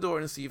knock on the door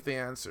and see if they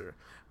answer.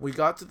 We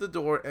got to the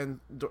door,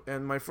 and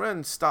my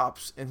friend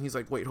stops, and he's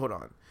like, wait, hold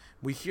on.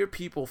 We hear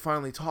people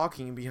finally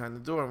talking behind the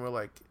door, and we're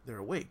like, they're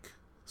awake.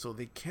 So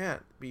they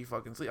can't be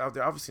fucking sleep.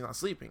 They're obviously not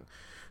sleeping.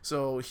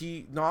 So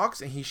he knocks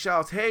and he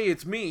shouts, "Hey,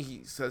 it's me."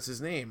 He says his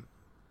name,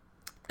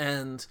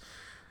 and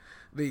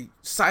they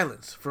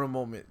silence for a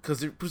moment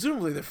because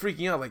presumably they're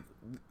freaking out. Like,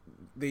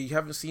 they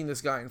haven't seen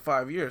this guy in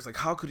 5 years. Like,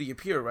 how could he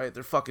appear right at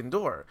their fucking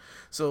door?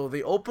 So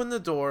they open the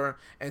door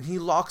and he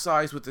locks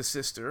eyes with his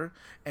sister,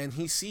 and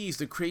he sees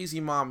the crazy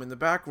mom in the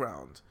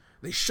background.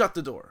 They shut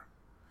the door.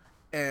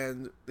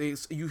 And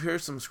you hear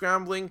some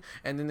scrambling,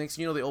 and the next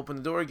thing you know, they open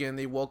the door again.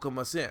 They welcome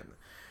us in,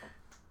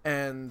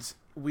 and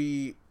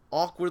we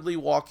awkwardly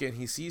walk in.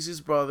 He sees his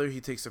brother. He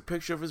takes a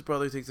picture of his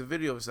brother. He takes a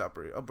video of his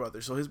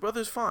brother. So his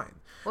brother's fine.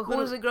 Well, who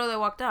was the girl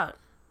that walked out?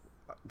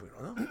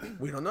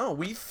 We don't know.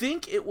 We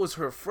think it was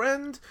her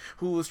friend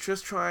who was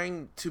just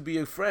trying to be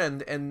a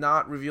friend and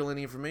not reveal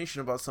any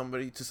information about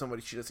somebody to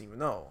somebody she doesn't even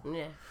know.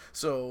 Yeah.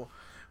 So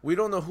we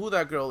don't know who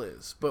that girl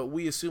is, but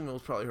we assume it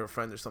was probably her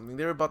friend or something.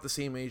 They're about the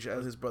same age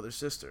as his brother's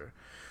sister.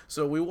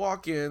 So we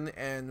walk in,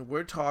 and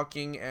we're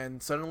talking,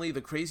 and suddenly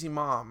the crazy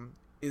mom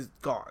is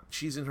gone.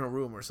 She's in her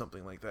room or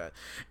something like that.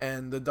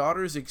 And the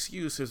daughter's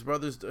excuse, his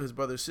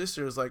brother's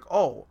sister, is like,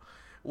 oh,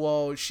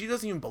 well, she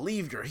doesn't even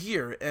believe you're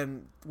here,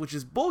 and which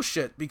is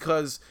bullshit,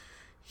 because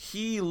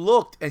he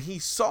looked and he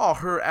saw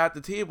her at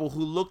the table,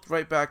 who looked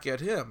right back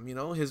at him. You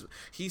know,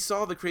 he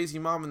saw the crazy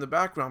mom in the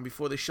background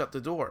before they shut the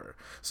door.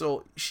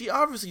 So she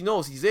obviously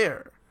knows he's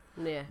there.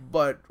 Yeah.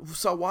 But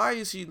so why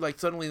is she like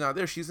suddenly not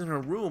there? She's in her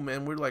room,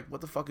 and we're like,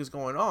 what the fuck is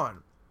going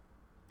on?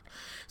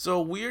 So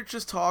we're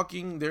just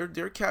talking. They're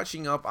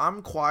catching up.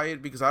 I'm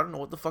quiet because I don't know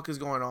what the fuck is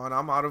going on.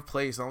 I'm out of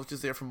place. I was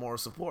just there for moral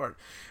support.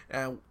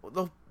 And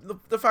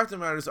the fact of the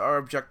matter is, our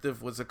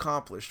objective was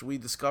accomplished. We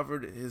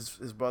discovered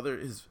his brother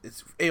is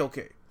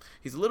A-okay.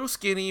 He's a little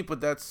skinny,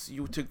 but that's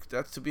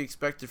to be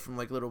expected from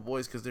like little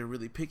boys because they're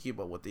really picky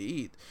about what they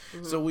eat.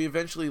 Mm-hmm. So we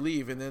eventually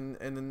leave, and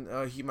then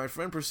my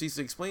friend proceeds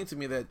to explain to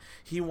me that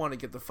he wanted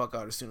to get the fuck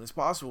out as soon as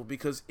possible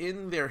because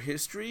in their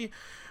history,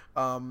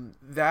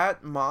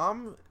 that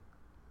mom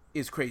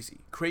is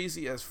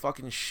crazy as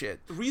fucking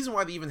shit. The reason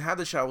why they even had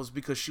the child was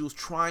because she was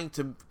trying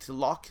to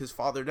lock his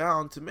father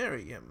down to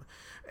marry him,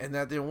 and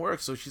that didn't work.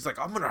 So she's like,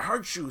 I'm gonna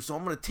hurt you, so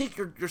I'm gonna take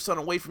your son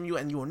away from you,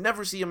 and you will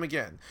never see him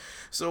again.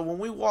 So when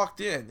we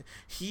walked in,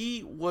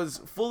 he was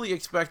fully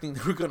expecting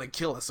they were gonna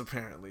kill us,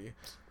 apparently.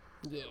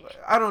 Yeah.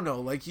 I don't know,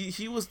 like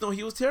he was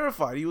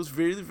terrified. He was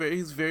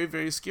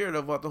very scared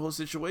about the whole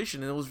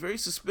situation, and it was very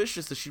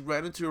suspicious that she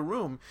ran into her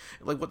room.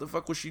 Like, what the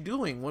fuck was she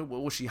doing? What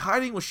was she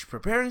hiding? Was she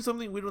preparing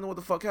something? We don't know what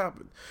the fuck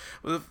happened.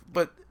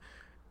 But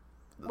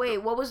wait,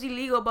 what was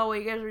illegal about what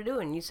you guys were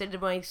doing? You said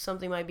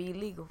something might be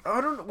illegal.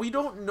 We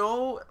don't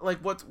know like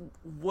what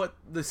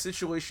the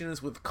situation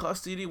is with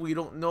custody. We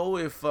don't know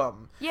if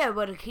Yeah,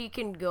 but he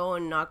can go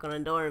and knock on the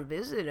door and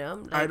visit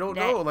him. I don't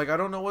know. Like, I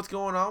don't know what's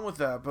going on with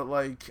that, but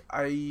like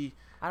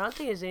I don't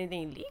think there's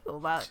anything illegal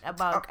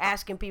about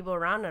asking people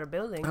around at a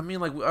building. I mean,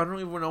 like, I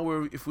don't even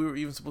know if we were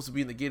even supposed to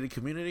be in the gated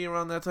community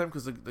around that time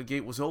because the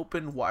gate was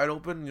wide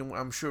open. You know,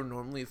 I'm sure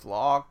normally it's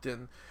locked,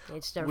 and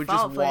it's their we're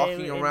fault just walking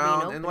for it around.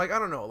 being And, open. like, I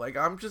don't know. Like,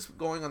 I'm just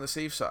going on the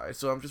safe side.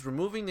 So I'm just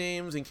removing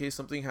names in case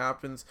something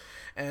happens.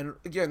 And,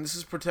 again, this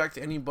is protect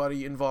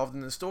anybody involved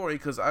in the story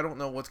because I don't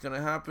know what's going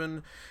to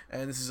happen.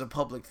 And this is a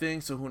public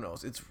thing, so who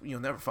knows? It's, you'll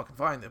never fucking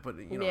find it. But,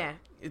 you know, Yeah.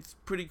 it's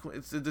pretty cool.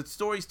 The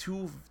story's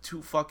too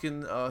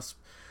fucking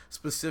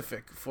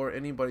specific for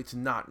anybody to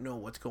not know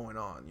what's going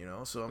on, you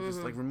know. So I'm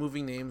just like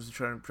removing names and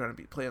trying to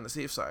play on the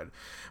safe side.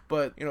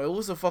 But you know, it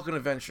was a fucking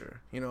adventure.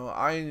 You know,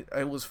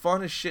 it was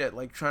fun as shit,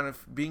 like trying to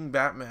being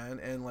Batman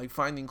and like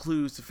finding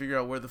clues to figure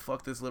out where the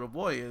fuck this little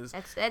boy is.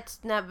 That's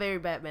not very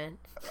Batman.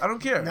 I don't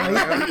care. No,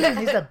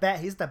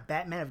 he's the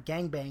Batman of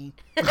gangbanging.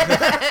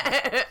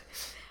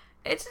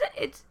 It's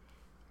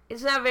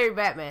not very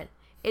Batman.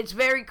 It's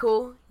very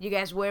cool. You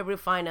guys were able to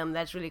find him.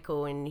 That's really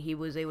cool. And he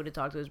was able to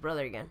talk to his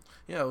brother again.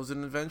 Yeah, it was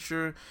an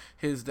adventure.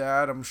 His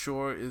dad, I'm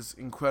sure, is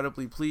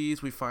incredibly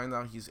pleased. We find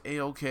out he's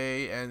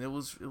A-okay, and it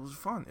was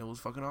fun. It was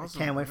fucking awesome.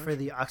 Can't wait for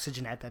the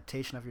Oxygen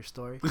adaptation of your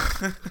story.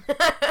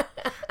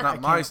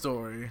 Not my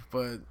story,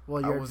 but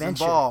Well, I your was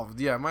adventure. involved.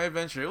 Yeah, my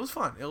adventure. It was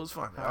fun.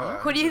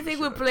 Who do you think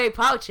would play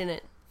Pouch in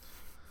it?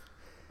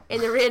 In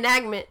the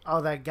reenactment?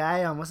 Oh, that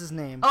guy. What's his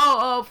name?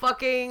 Oh,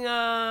 fucking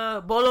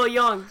Bolo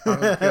Young. Oh,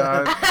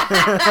 God.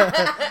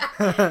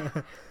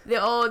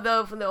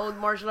 From the old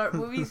martial art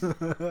movies.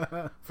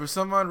 For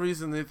some odd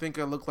reason, they think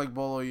I look like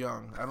Bolo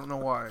Young. I don't know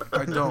why.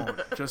 I don't.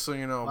 Just so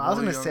you know. Well, I was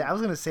Bolo gonna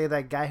Young, say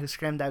that guy who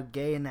screamed out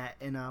gay in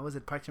was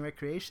it Parks and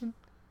Recreation?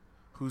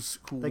 who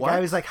The what?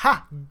 guy was like,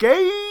 "Ha,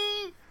 gay."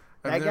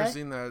 I've that never guy?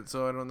 seen that,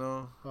 so I don't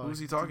know. Oh, Who's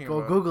he talking Go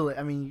about? Google it.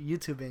 I mean,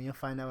 YouTube it, and you'll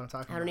find out what I'm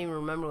talking I don't about. even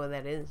remember what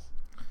that is.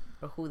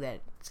 Or who that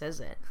says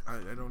that. I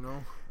don't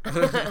know.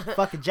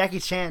 Fucking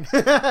Jackie Chan.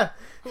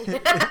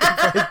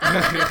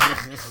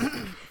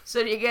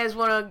 So do you guys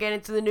want to get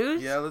into the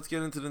news? Yeah, let's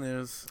get into the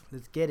news.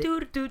 Let's get it.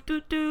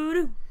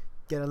 Do-do-do-do-do.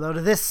 Get a load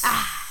of this.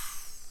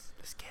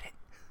 Let's get it.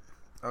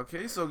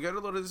 Okay, so get a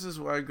load of this is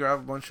where I grab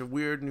a bunch of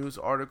weird news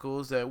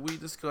articles that we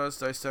discuss,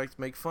 dissect,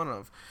 make fun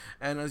of.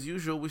 And as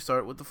usual, we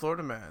start with the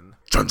Florida Man.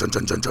 Florida.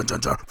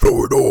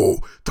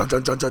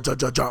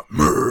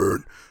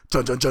 Man.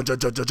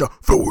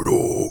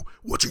 Florida.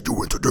 What's he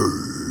doing today?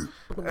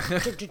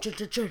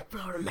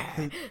 Florida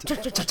man.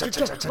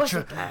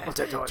 What's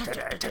he doing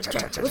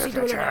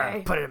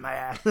today? Put it in my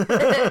ass.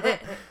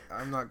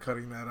 I'm not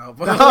cutting that out,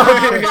 but No,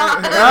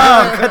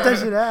 cut that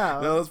shit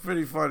out. that was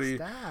pretty funny.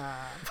 Stop.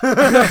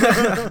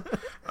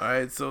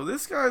 Alright, so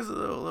this guy's a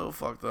little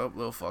fucked up,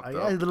 Are you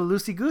guys a little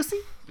loosey goosey?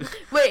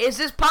 Wait, is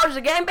this Pouch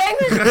the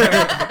gangbanger?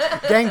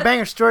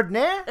 Gangbanger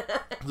extraordinaire?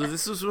 So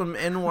this is from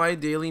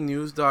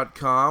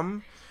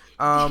nydailynews.com.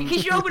 He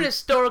should open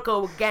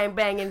historical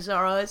gangbangings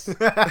are us.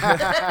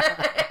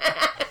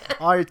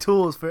 all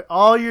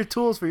your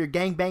tools for your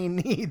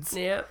gangbanging needs.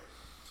 Yep.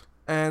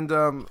 And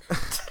I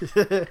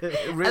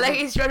like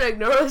he's trying to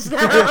ignore us now.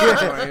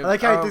 I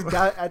like how he thinks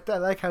I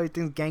like how he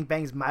thinks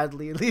gangbang is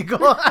mildly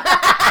illegal.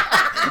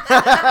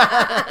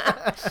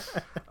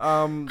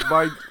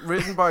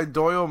 Written by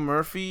Doyle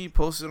Murphy,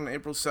 posted on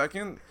April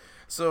 2nd.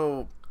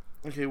 So,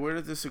 okay, where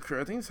did this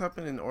occur? I think this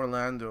happened in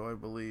Orlando, I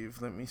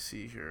believe. Let me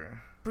see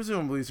here.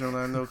 Presumably it's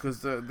Orlando, because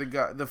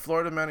the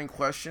Florida man in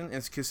question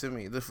is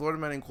Kissimmee. The Florida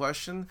man in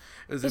question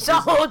is It's a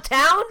whole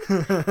town?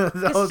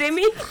 The whole-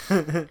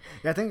 Kissimmee?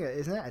 Yeah, I think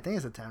isn't it? I think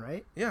it's a town,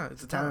 right? Yeah,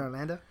 it's a Town in town.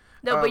 Orlando.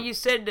 No, but you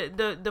said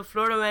the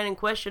Florida man in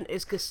question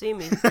is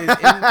Kissimmee. In Kissimmee.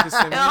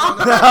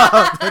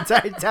 That's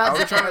our town.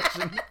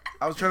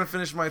 I was trying to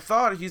finish my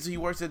thought. He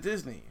works at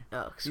Disney.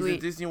 Oh, He's a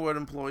sweet. Disney World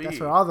employee. That's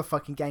where all the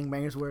fucking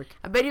gangbangers work.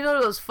 I bet he's one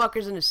of those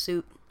fuckers in a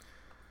suit.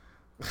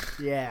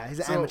 Yeah, he's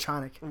an So-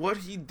 animatronic. What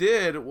he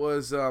did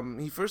was,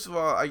 he first of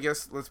all, I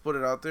guess let's put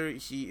it out there.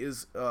 He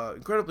is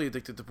incredibly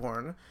addicted to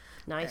porn,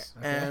 Nice.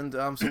 and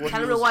so what Tell he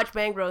him to was, watch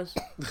Bang Bros.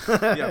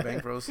 yeah,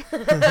 Bank Bros.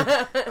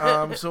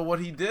 So what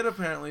he did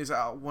apparently is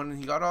when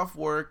he got off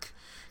work,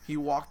 he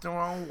walked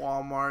around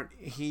Walmart.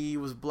 He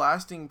was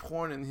blasting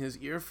porn in his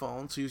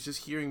earphones, so he was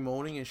just hearing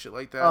moaning and shit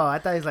like that. Oh, I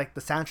thought he's like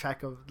the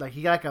soundtrack of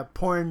he got like a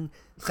porn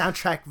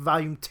soundtrack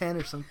volume 10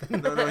 or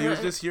something. No, he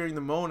was just hearing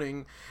the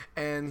moaning,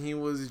 and he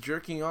was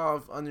jerking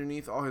off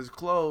underneath all his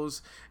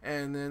clothes.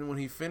 And then when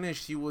he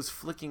finished, he was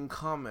flicking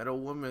cum at a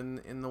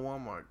woman in the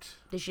Walmart.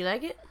 Did she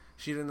like it?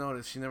 She didn't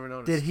notice. She never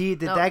noticed.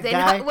 Did No, that they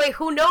guy wait,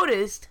 who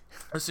noticed?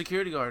 A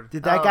security guard.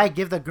 did that Oh. guy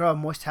give the girl a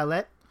moist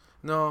towelette?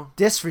 No.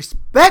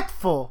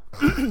 Disrespectful.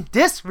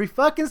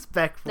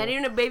 Disrespectful. Not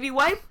even a baby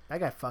wipe? That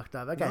guy fucked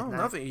up. That guy's No, not.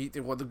 nothing.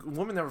 Well, the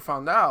woman never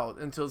found out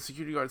until the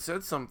security guard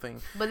said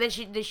something. But then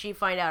did she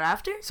find out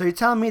after? So you're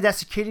telling me that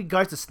security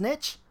guard's a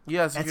snitch?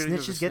 Yeah, And security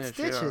guard's a snitches get snitch,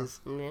 yeah. stitches.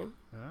 Yeah.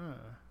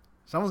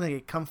 Someone's gonna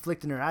get cum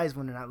flicked in their eyes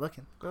when they're not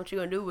looking. What you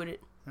gonna do with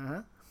it?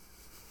 Uh-huh.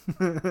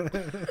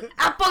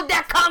 I put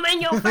that cum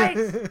in your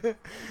face.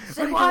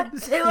 Say what?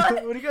 Say what?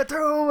 What are you gonna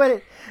throw with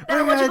it? What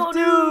are What you you gonna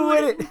gonna do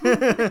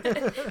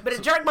with it? Better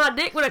jerk my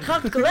dick when it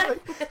comes to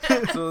collect.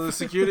 So the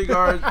security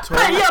guard told.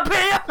 Pay up,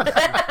 pay up.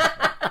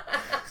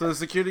 So the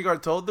security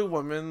guard told the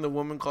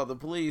woman called the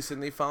police,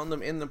 and they found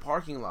him in the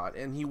parking lot,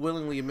 and he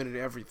willingly admitted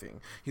everything.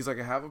 He's like,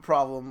 I have a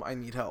problem, I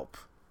need help.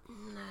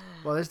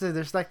 Well,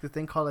 there's like the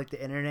thing called like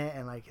the internet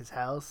and like his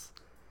house.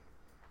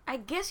 I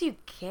guess you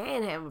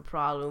can have a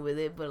problem with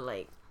it, but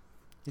like,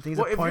 You think he's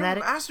Well, a if porn you're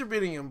addict?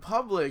 masturbating in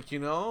public,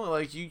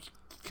 like you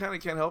kind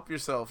of can't help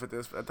yourself at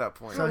that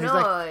point. So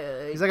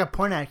no, he's like a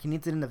porn addict. He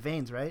needs it in the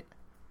veins, right?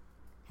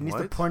 He needs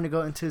the What? porn to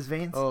go into his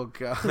veins. Oh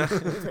god.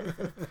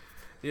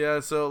 Yeah,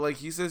 so like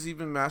he says he's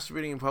been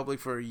masturbating in public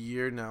for a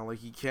year now. Like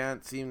he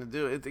can't seem to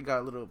do it. It got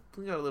a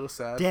little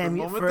sad Damn, for a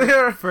you, moment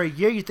there. for a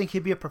year you think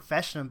he'd be a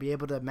professional and be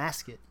able to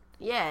mask it?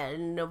 Yeah,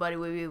 and nobody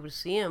would be able to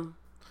see him.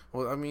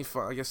 Well, I mean,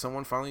 I guess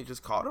someone finally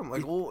just caught him.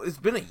 Like, well, it's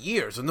been a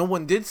year, so no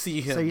one did see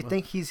him. So you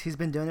think he's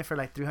been doing it for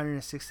like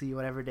 360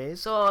 whatever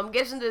days? So I'm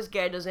guessing this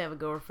guy doesn't have a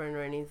girlfriend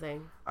or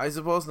anything. I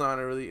suppose not.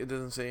 It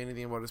doesn't say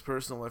anything about his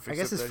personal life. I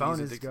guess his except that phone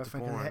he's is his addicted to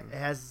girlfriend. 'Cause porn. it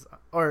has,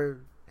 or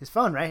his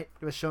phone, right?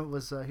 It was shown he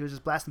was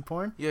just blasting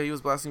porn. Yeah, he was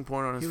blasting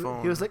porn on his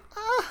phone. He was like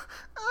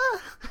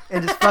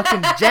and just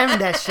fucking jamming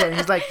that shit. And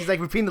he's like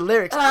repeating the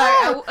lyrics.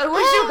 I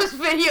wish there was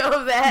video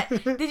of that.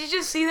 Did you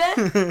just see that?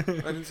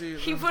 I didn't see it.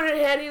 He put her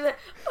hand. He's like,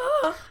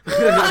 oh.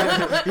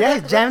 Yeah,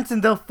 he's jamming to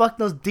those fuck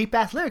those deep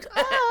ass lyrics.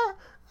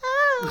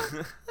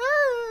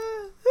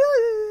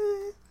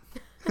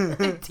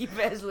 Deep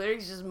ass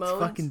lyrics, just moans.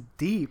 Fucking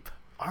deep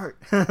art.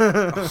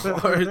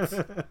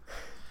 Art.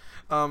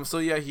 So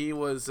yeah, he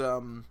was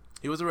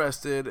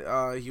arrested.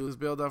 He was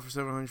bailed out for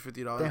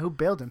 $750. Damn, who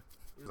bailed him?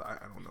 I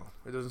don't know.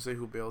 It doesn't say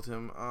who bailed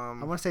him. I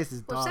want to say it's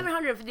his Well, dog.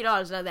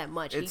 $750 is not that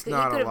much. It's He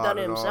not could a have lot done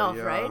it at all, himself,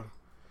 yeah. right?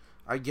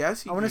 I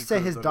guess I want to he say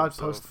could've his done it dog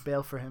himself. posted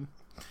bail for him.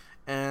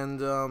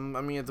 And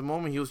I mean, at the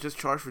moment, he was just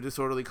charged for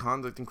disorderly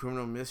conduct and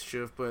criminal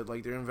mischief. But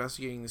like, they're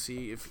investigating to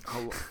see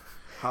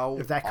how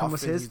If that often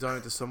was his? he's done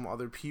it to some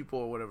other people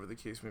or whatever the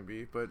case may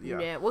be. But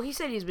yeah. Well, he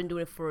said he's been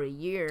doing it for a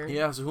year.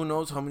 Yeah, so who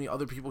knows how many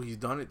other people he's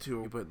done it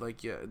to? But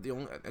like, yeah, the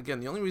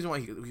only reason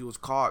why he was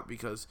caught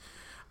because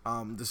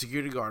the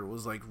security guard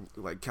was like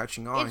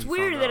catching on. It's He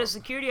weird found that a out.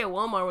 security at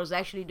Walmart was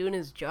actually doing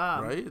his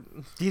job. Right?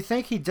 Do you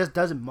think he just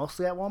does it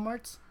mostly at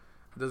Walmart's?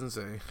 It doesn't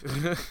say.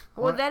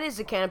 Well, that is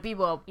the kind of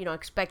people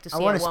expect to see I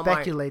want at to Walmart.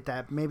 speculate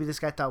that maybe this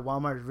guy thought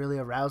Walmart was really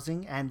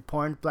arousing and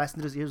porn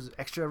blasting through his ears was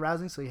extra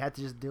arousing, so he had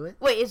to just do it.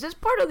 Wait, is this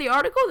part of the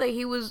article that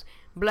he was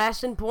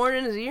blasting porn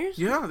in his ears?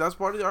 Yeah, that's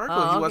part of the article.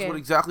 Oh, That's okay.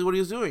 exactly what he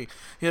was doing.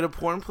 He had a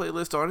porn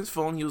playlist on his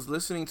phone. He was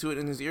listening to it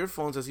in his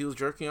earphones as he was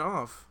jerking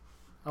off.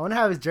 I wonder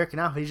how he was jerking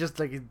off. He's just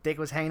like his dick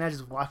was hanging out,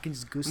 just walking,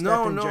 just goose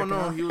No, stepping, jerking no.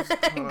 off. He was.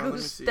 Hold on, let me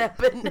Goose see.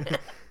 stepping.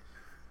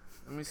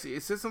 Let me see.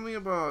 It says something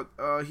about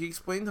he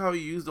explained how he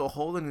used a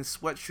hole in his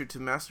sweatshirt to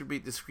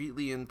masturbate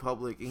discreetly in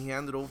public, and he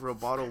handed over a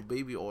bottle of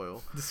baby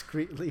oil.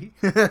 Discreetly.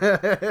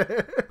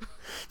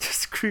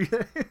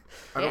 Discreetly.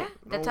 Yeah,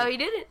 that's how he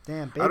did it.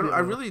 Damn, baby. I don't. I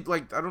oil. really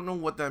like. I don't know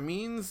what that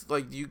means.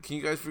 Like, can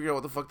you guys figure out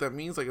what the fuck that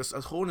means? Like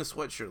a hole in his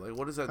sweatshirt. Like,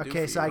 what does that do?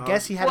 Okay, for so you? I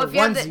guess he had Well, a if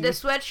you have onesie.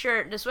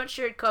 the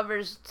sweatshirt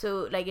covers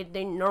to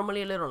they're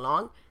normally a little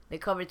long. They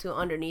cover to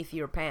underneath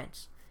your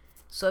pants.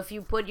 So if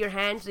you put your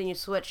hands in your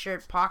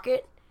sweatshirt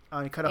pocket, Oh,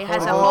 and he cut a it hole.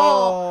 has a in it.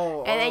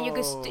 hole, and then you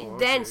could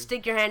then okay.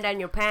 stick your hand down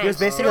your pants He was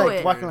basically through like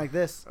it, walking like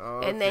this.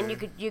 and then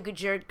you could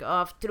jerk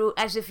off through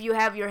as if you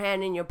have your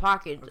hand in your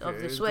pocket Okay, of I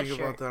the didn't think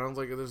about sweatshirt.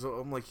 that.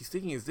 I'm like, he's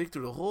sticking his dick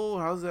through the hole.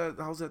 How's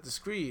that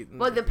discreet? And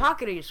Well, the like,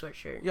 pocket of your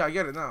sweatshirt. Yeah, I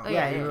get it now. Oh,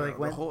 Yeah, yeah, he yeah. like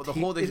went. the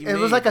hole that he it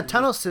was made like a was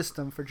tunnel just-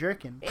 system for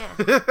jerking.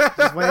 Yeah,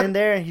 Just went in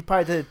there and he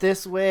probably did it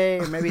this way,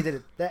 or maybe he did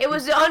it that. it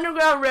was the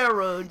Underground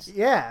Railroads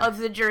yeah. of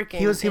the jerking.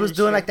 He was doing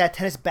industry. like that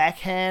tennis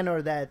backhand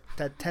or that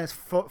tennis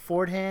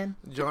forward hand.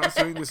 John is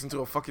turning this into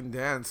a fucking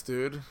dance,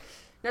 dude.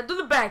 Now do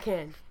the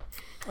backhand.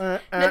 Uh,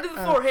 Now do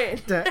the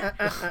forehand.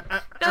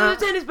 Now do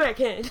the tennis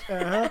backhand.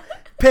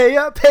 Pay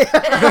up.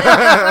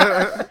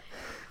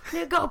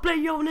 Now go play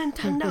your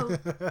Nintendo.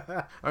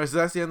 All right, so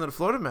that's the end of the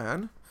Florida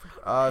Man.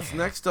 So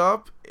next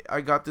up,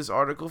 I got this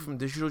article from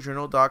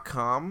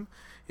digitaljournal.com.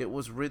 It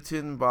was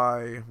written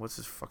by, what's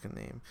his fucking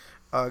name?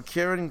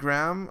 Karen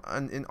Graham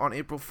on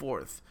April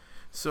 4th.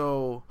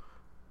 So,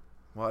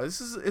 well, it's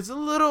a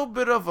little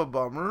bit of a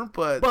bummer,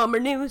 but Bummer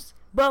news.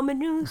 Bummer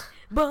news.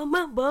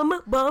 Bummer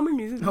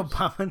news.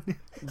 Obama news.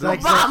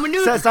 Obama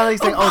news. Sounds like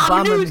he's saying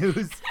Obama Obama news.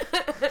 news.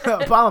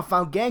 Obama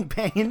found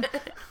gangbanging.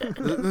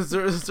 the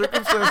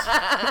circumstance.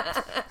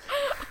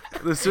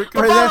 The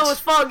circumstance. Obama was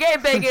found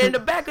gangbanging in the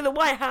back of the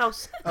White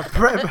House.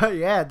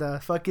 Yeah, the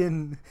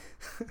fucking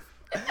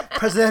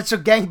presidential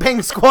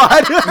gangbang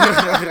squad.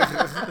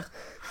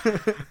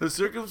 The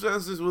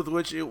circumstances with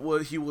which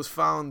he was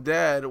found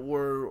dead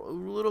were a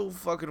little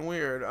fucking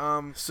weird.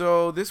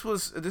 So this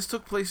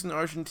took place in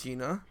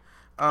Argentina.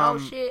 Oh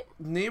shit.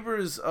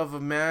 Neighbors of a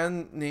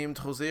man named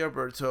Jose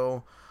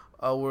Alberto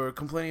were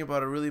complaining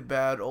about a really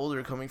bad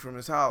odor coming from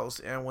his house,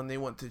 and when they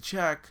went to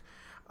check,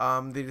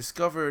 they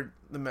discovered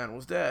the man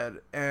was dead,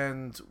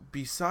 and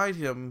beside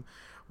him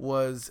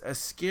was a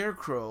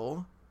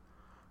scarecrow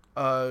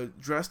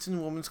dressed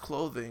in woman's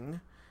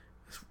clothing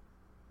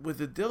with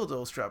a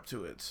dildo strapped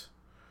to it.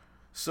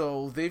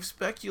 So they've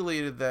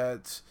speculated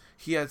that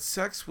he had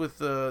sex with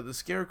the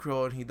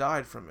scarecrow and he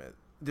died from it.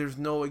 There's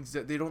no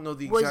they don't know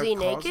the Was exact he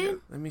cause naked? yet.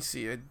 Let me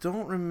see. I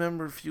don't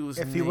remember if he was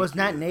If he was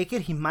not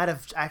naked, he might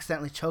have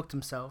accidentally choked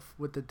himself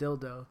with the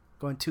dildo,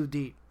 going too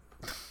deep,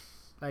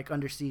 like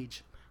Under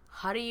Siege.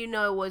 How do you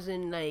know it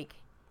wasn't like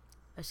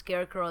a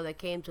scarecrow that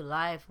came to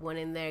life, went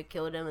in there,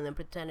 killed him, and then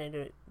pretended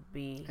to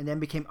be? And then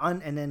became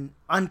and then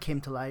came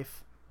to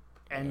life,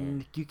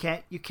 and you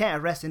can't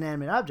arrest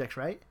inanimate objects,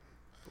 right?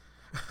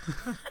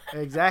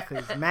 Exactly,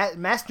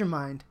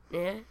 mastermind.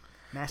 Yeah.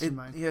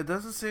 Mastermind. It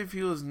doesn't say if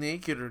he was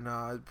naked or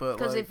not, but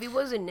Because like, if he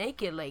wasn't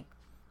naked, like,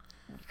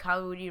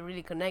 how would you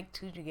really connect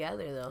two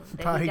together though?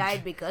 That Probably he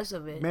died because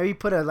of it. Maybe he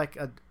put a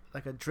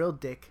drill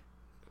dick,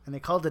 and they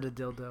called it a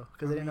dildo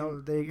because they didn't know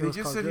they it was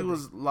just called said he drill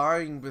was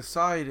lying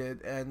beside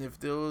it, and if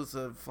there was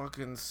a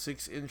fucking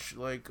 6-inch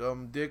like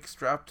dick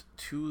strapped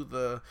to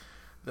the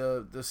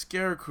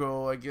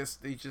scarecrow, I guess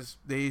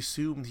they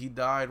assumed he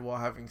died while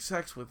having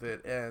sex with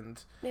it,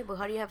 and Yeah, but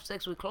how do you have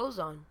sex with clothes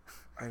on?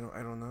 I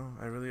don't know.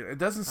 It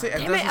doesn't say.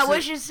 Damn it! I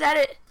wish you said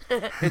it.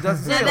 It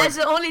doesn't say. That's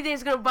the only thing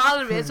that's gonna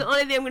bother me. That's the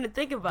only thing I'm gonna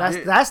think about.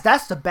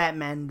 That's the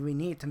Batman we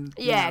need to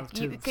Yeah,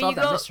 to can solve you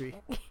that go- mystery.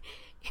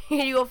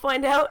 You go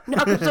find out.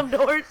 Knock on some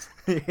doors.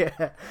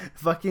 Yeah,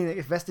 fucking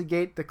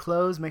investigate the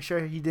clothes. Make sure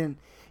he didn't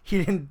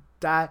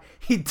die.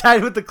 He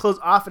died with the clothes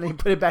off, and then he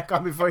put it back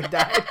on before he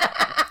died.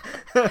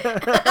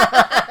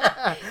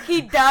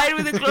 He died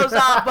with the clothes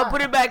off, but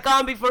put it back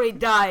on before he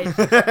died.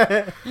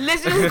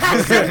 Listen to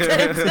that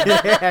sentence.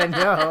 Yeah, I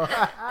know.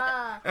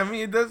 I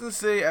mean, it doesn't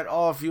say at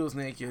all if he was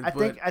naked. I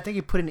think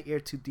he put in the ear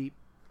too deep.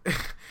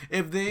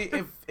 if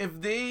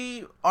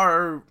they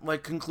are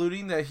like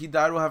concluding that he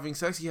died while having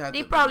sex, he had.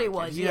 He to probably been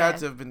naked. was, He yeah. had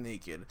to have been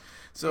naked.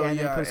 So and then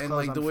he yeah, put his and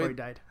clothes like on the before way he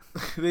died.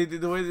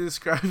 the way they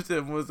described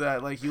him was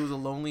that like he was a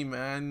lonely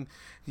man.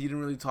 He didn't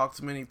really talk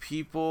to many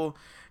people,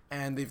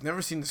 and they've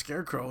never seen the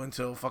Scarecrow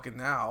until fucking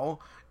now.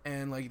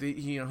 And like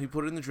he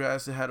put it in the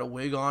dress. It had a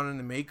wig on and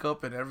the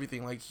makeup and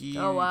everything. Like he.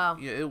 Oh, wow.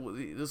 Yeah,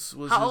 this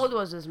was. How old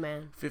was this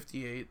man?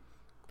 58.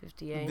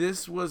 58.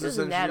 This was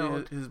Isn't that essentially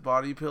old. his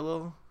body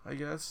pillow, I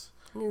guess.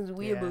 He was a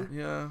weeaboo.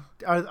 Yeah.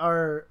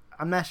 Are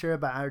I'm not sure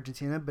about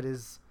Argentina, but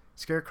is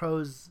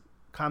scarecrows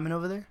common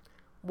over there?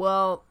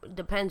 Well,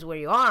 depends where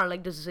you are.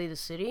 Like, does it say the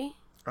city?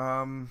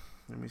 Let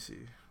me see.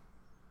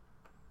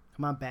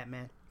 Come on,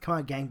 Batman. Come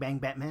on, gangbang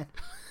Batman.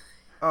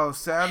 Oh,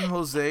 San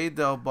Jose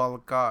del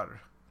Balcar.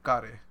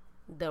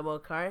 Double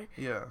car?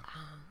 Yeah.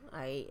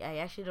 I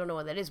actually don't know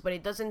what that is, but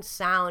it doesn't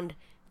sound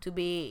to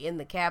be in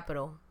the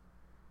capital.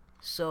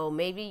 So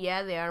maybe,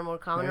 yeah, they are more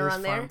common There's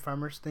around there.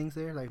 farmers things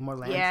there, like more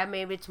land. Yeah,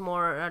 maybe it's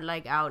more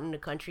like out in the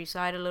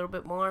countryside a little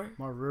bit more.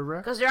 More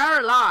rural. Because there are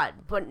a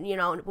lot, but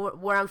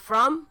where I'm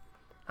from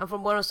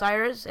Buenos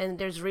Aires, and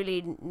there's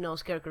really no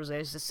scarecrows there.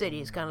 It's the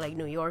city. It's kind of like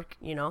New York,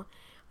 a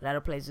lot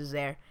of places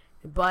there.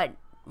 But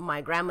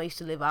my grandma used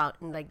to live out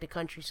in like the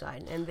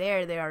countryside, and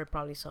there are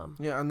probably some.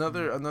 Yeah,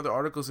 another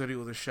article said he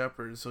was a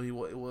shepherd, so it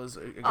was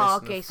I guess Oh,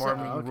 in okay, a so-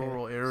 farming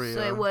rural area.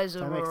 So it was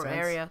a That makes rural sense.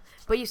 area.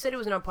 But you said it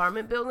was an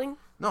apartment building?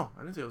 No,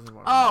 I didn't say it was in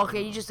Oh,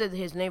 okay. You just said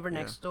his neighbor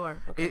next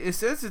door. Okay. It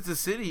says it's a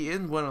city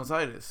in Buenos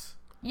Aires.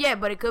 Yeah,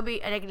 but it could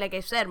be like I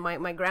said.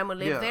 My grandma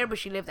lived Yeah. there, but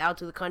she lived out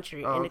to the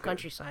country Oh, in the okay.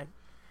 countryside.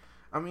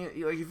 I mean,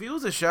 like if he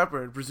was a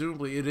shepherd,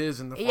 presumably it is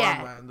in the Yeah,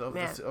 farmland of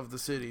yeah. of the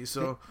city.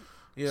 So,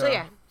 yeah. So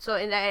yeah, so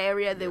in that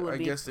area they Yeah, would I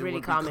be guess they really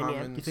would be common. common.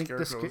 Yeah, You think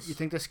Scarecrows. you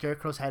think the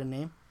scarecrows had a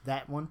name?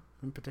 That one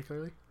in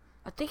particularly?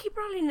 I think he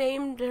probably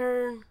named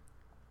her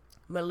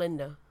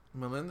Melinda.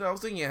 Melinda, I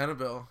was thinking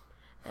Annabelle.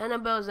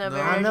 Annabelle's not No.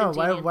 very I don't know.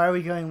 Argentinian. Why are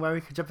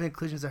we jumping to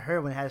conclusions of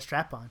her when it had a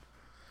strap on?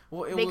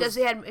 Well, it Because was,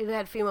 it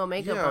had female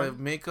makeup yeah,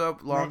 on.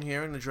 makeup, long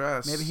hair, and a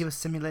dress. Maybe he was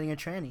simulating a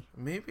tranny.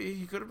 Maybe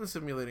he could have been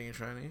simulating a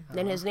tranny.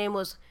 Then his name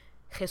was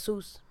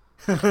Jesus.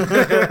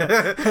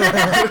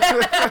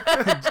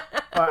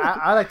 Or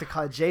I like to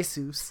call it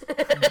Jesus.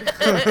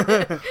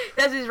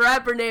 That's his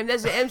rapper name.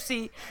 That's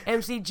the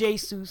MC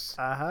Jesus.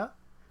 Uh-huh.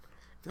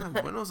 Damn,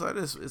 Buenos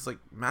Aires is like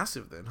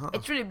massive then, huh?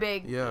 It's really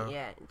big. Yeah.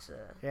 Yeah. It's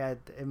Yeah,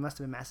 it must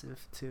have been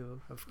massive to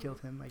have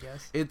killed him, I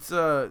guess. It's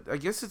I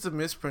guess it's a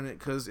misprint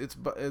because it's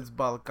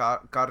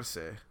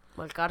Balcarce.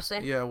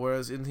 Valcarce. Yeah,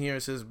 whereas in here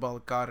it says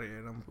Balcare,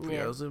 and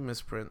Yeah. it was a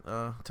misprint,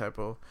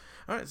 typo.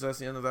 All right, so that's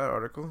the end of that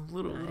article.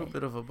 little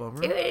bit of a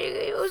bummer.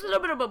 It was a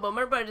little bit of a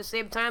bummer, but at the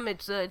same time,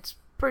 it's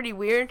pretty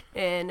weird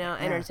and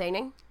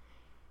entertaining.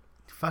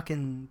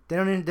 Fucking,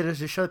 did they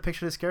just show the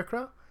picture of the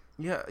scarecrow?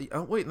 Yeah.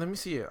 Wait, let me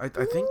see it. I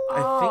think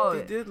Oh.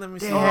 they did. Let me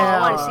see. Damn. Oh, I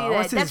want to I see wanna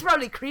that. see That's his-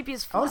 probably creepy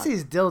as I want fuck. to see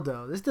his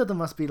dildo. This dildo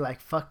must be like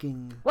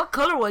fucking. What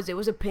color was it?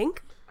 Was it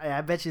pink?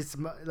 I bet you it's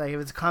like if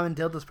it's a common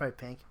dildo, it's probably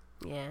pink.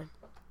 Yeah.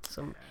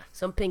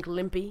 Some pink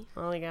limpy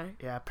on the guy.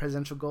 Yeah,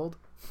 presidential gold.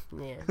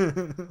 Yeah.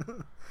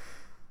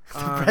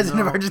 President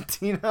no. of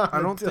Argentina. on I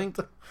the don't think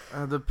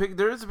dildo.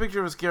 there is a picture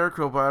of a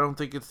scarecrow, but I don't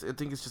think it's. I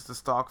think it's just a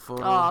stock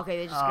photo. Oh, okay.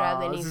 They just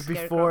grabbed Oh, any this is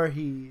scarecrow. before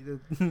he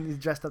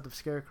dressed up the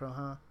scarecrow,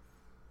 huh?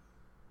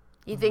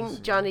 You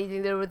think, John? You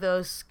think there were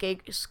those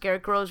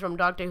scarecrows from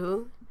Doctor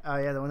Who? Oh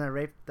yeah, the one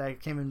that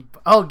came in.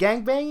 Oh,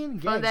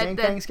 gangbanging, Oh, that-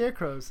 gangbang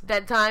scarecrows.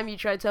 That time you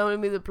tried telling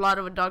me the plot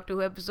of a Doctor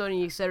Who episode, and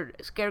you said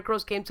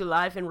scarecrows came to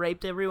life and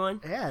raped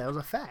everyone. Yeah, that was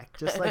a fact.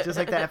 Just like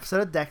that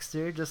episode of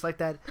Dexter, just like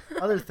that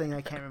other thing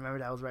I can't remember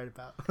that I was right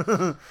about.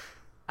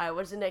 All right,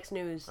 what's the next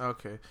news?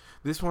 Okay,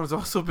 this one's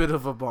also a bit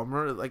of a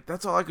bummer. Like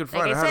that's all I could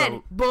Like find. I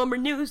said, Bomber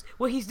News.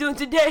 What he's doing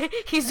today,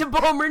 he's the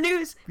Bomber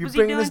News. You What's he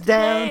bring doing us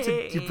down.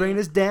 today? You bring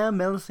us down,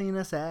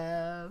 Melisina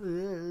South.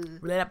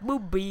 Let up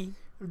booby.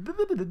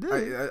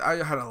 I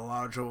had a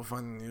lot of trouble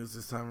finding the news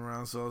this time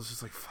around, so I was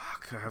just like,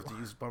 fuck, I have to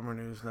use Bummer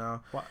News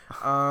now.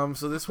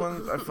 So this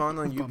one I found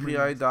on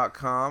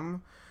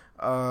UPI.com,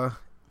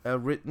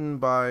 written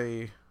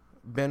by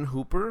Ben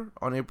Hooper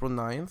on April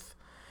 9th.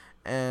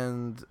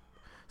 And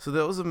so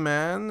there was a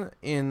man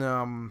in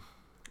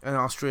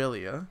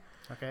Australia.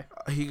 Okay.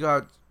 He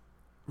got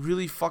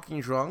really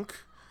fucking drunk,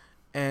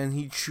 and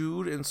he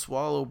chewed and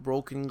swallowed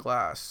broken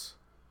glass.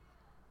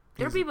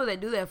 There are people that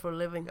do that for a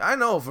living. I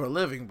know for a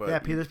living, but Yeah,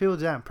 there's people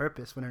do that on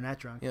purpose when they're not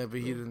drunk. yeah, but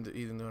he didn't do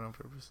it on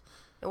purpose.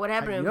 And what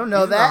happened? You to don't him? know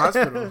He's that.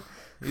 in the hospital.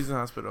 He's in the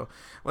hospital.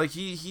 Like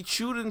he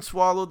chewed and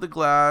swallowed the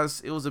glass.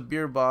 It was a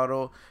beer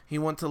bottle. He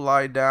went to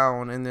lie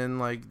down, and then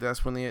like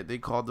that's when they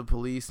called the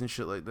police and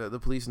shit like that. The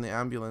police and the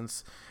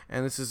ambulance.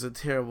 And this is a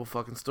terrible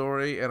fucking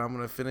story. And I'm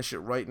gonna finish it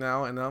right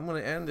now, and I'm gonna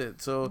end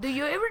it. So Do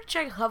you ever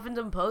check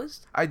Huffington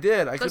Post? I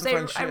did. I Because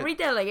couldn't find I shit. read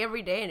that like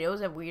every day, and it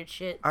always have weird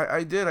shit.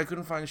 I did. I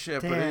couldn't find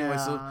shit. But anyway,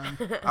 so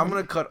Damn. I'm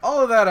gonna cut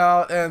all of that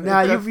out. And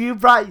Nah, if you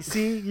brought.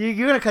 See,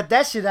 you're gonna cut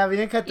that shit out. You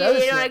didn't cut the Yeah, other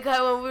you know, shit.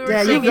 like when we were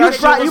Yeah, singing. you that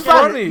shit brought was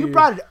funny. you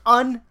brought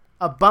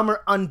a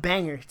bummer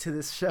unbanger to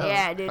this show.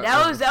 Yeah, dude,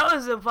 that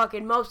was the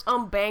fucking most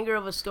unbanger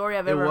of a story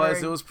I've it ever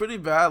heard. was pretty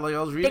bad. Like I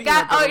was The reading.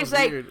 guy, it, I thought it it's was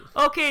like, weird.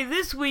 okay,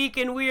 this week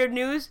in weird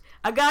news,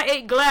 a guy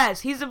ate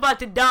glass. He's about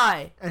to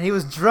die. And he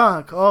was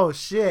drunk. Oh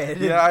shit.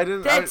 Yeah, I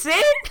didn't. That's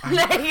it.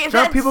 Like, Drunk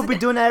that's people be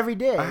doing that every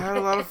day. I had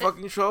a lot of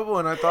fucking trouble,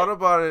 and I thought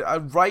about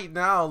it right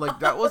now. Like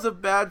that was a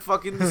bad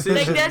fucking decision.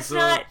 like that's so,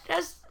 not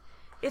that's.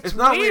 It's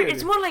not weird. weird.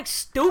 It's more like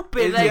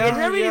stupid. It- Like yeah, it's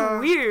not really yeah.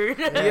 weird.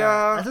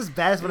 Yeah. That's as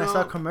bad as when I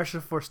saw a No. commercial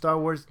for Star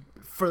Wars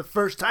for the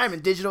first time in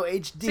digital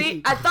HD.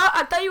 See, I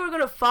thought you were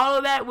gonna follow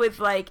that with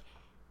like,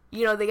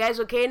 you know, the guy's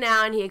okay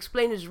now, and he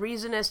explained his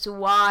reason as to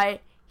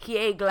why he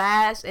ate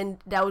glass, and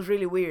that was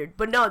really weird.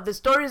 But no, the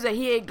story is that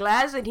he ate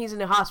glass and he's in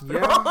the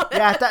hospital. Yeah.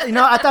 Yeah, I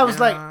thought it was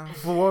Yeah. like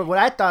for what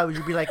I thought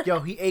would be like, yo,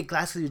 he ate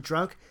glass because he was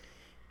drunk,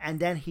 and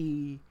then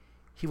he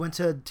went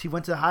to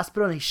the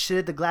hospital and he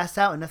shitted the glass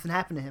out and nothing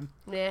happened to him.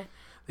 yeah,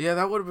 Yeah,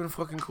 that would have been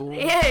fucking cool.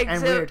 yeah, And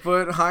except, weird.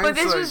 But hindsight,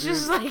 but this was dude,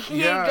 just like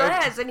he yeah, ate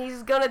glass and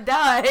he's gonna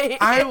die.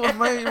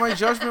 my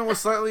judgment was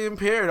slightly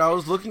impaired. I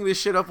was looking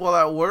this shit up while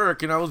at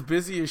work, and I was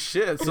busy as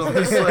shit. So I'm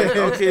just like,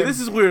 okay, this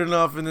is weird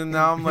enough. And then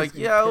now I'm like,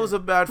 yeah, it was a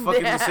bad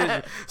fucking Yeah.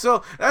 decision.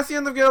 So that's the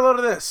end of Get a Load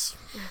of This.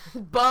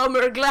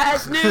 Bummer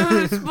glass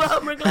news.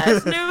 Bummer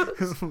glass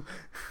news.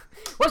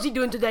 What's he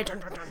doing today? Chun,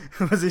 chun,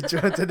 chun. Was he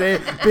drunk today?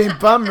 Being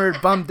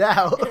bummed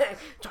out.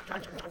 Chun,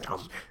 chun, chun, chun,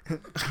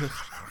 chun.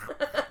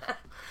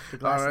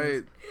 All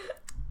right.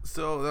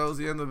 So that was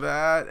the end of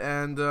that.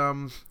 And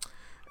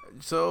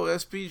so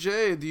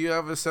SPJ, do you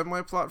have a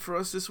semi-plot for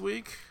us this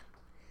week?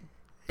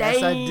 Yes,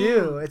 I Dang.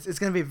 do. It's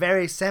gonna be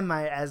very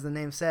semi, as the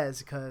name says,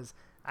 because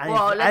I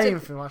Well, didn't let's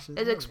even watch this.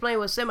 Let's explain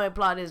what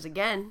semi-plot is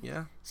again.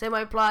 Yeah.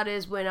 Semi-plot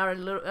is when our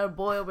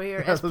boy over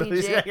here, Our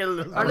SPJ,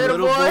 little our little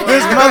boy. boy,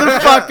 This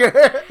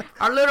motherfucker.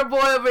 our little boy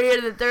over here,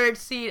 in the third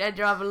seat at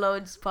Drop and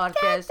Loads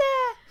podcast,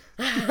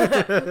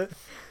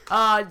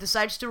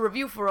 decides to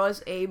review for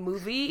us a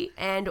movie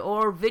and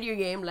or video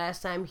game.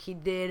 Last time he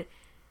did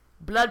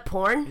blood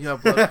porn, Yeah.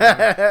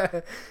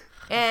 Blood.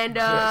 and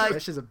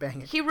That shit's a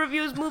banger. he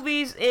reviews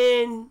movies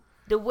in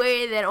the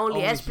way that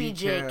only, he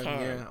SPJ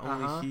can. Yeah,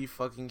 only Uh-huh. he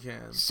fucking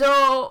can.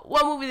 So,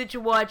 what movie did you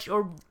watch,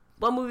 or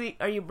what movie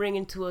are you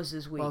bringing to us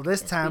this week? Well,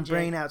 this time SPJ?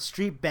 bringing out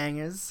Street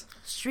Bangers.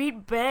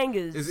 Street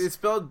Bangers. Is it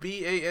spelled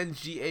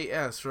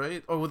Bangas,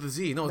 right? Or with a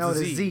Z? No, it's No, a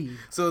the Z. Z.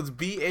 So it's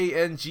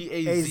Bangaz.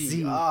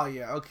 A-Z. Oh,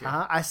 yeah, okay.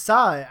 I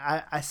saw it.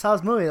 I saw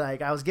this movie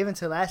like I was given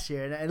to last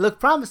year, and it looked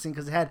promising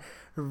because it had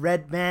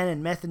Red Man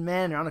and Method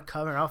Man. They're on the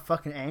cover, and all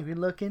fucking angry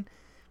looking.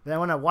 But then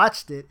when I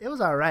watched it, it was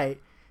all right.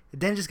 It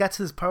then just got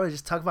to this part where they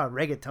just talk about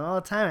reggaeton all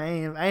the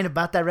time. I ain't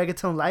about that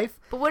reggaeton life.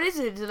 But what is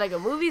it? Is it like a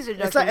movie? Is it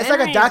a It's like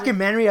documentary? a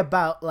documentary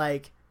about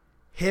like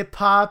hip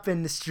hop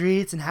and the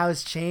streets and how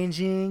it's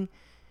changing,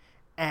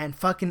 and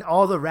fucking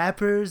all the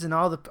rappers and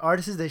all the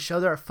artists they show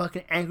that are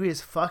fucking angry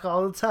as fuck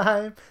all the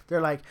time.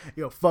 They're like,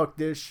 yo, fuck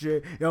this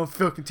shit. You don't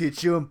fucking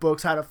teach you in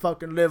books how to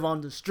fucking live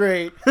on the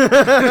street.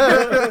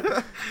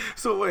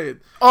 So wait.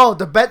 Oh,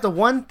 the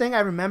one thing I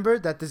remember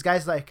that this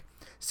guy's like,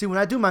 see, when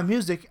I do my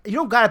music, you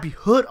don't gotta be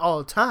hood all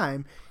the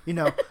time. You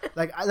know,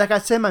 like I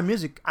said in my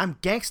music, I'm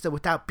gangster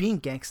without being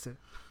gangster.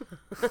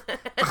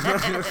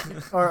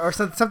 or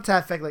some type of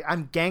effect, like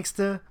I'm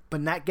gangster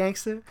but not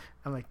gangster.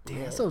 I'm like,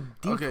 damn, that's so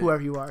deep, Okay.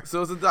 whoever you are.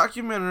 So it's a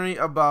documentary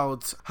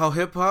about how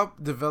hip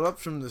hop developed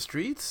from the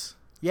streets.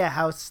 Yeah,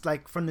 how it's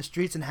like from the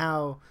streets and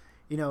how,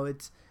 you know,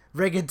 it's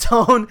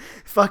reggaeton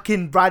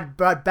fucking brought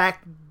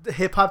back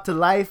hip hop to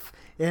life,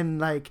 and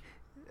like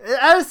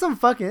it's some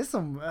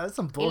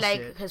in bullshit.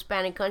 like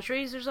Hispanic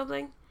countries or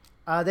something?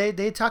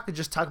 They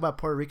just talk about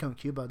Puerto Rico and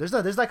Cuba.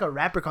 There's like a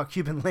rapper called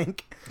Cuban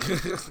Link,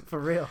 for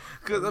real.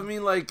 Because, I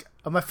mean, like,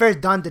 My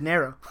favorite Don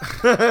Dinero.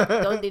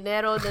 Don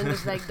Dinero, then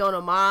there's like Don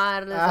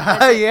Omar. There's a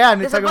bunch of, Yeah,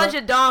 and there's a bunch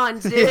of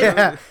Dons, dude.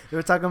 yeah, they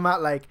were talking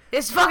about like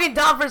It's fucking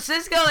Don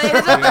Francisco. Like,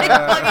 there's so many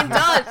fucking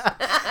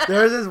Dons.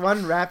 there was this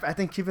one rap. I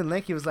think Cuban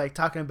Link. He was like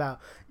talking about,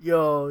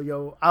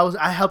 yo,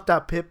 I helped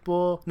out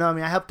Pitbull. No, I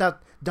mean I helped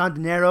out Don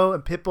De Niro,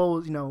 and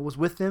Pitbull, was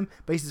with him,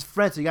 but he's his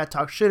friend, so you gotta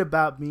talk shit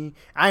about me.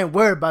 I ain't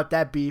worried about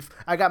that beef.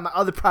 I got my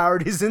other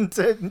priorities in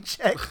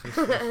check.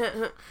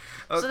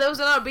 So there was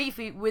a lot of beef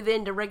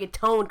within the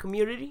reggaeton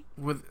community.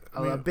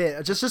 A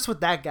bit, just with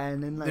that guy,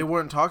 and then like they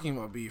weren't talking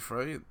about beef,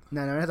 right?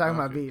 no, we're not talking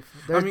about Okay.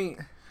 beef. I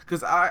mean,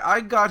 because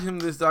I got him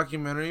this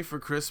documentary for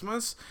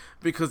Christmas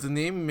because the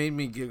name made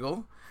me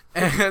giggle.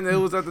 And it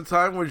was at the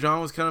time where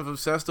John was kind of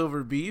obsessed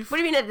over beef. What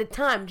do you mean at the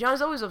time?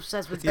 John's always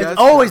obsessed with Yeah, beef.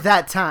 it's always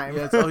that time.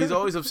 Yeah, he's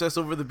always obsessed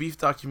over the beef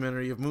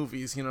documentary of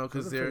movies,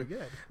 because Those are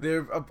pretty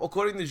they're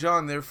according to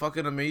John, they're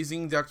fucking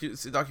amazing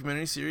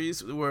documentary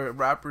series where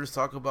rappers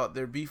talk about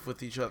their beef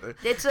with each other.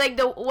 It's like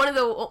one of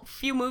the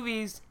few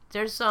movies.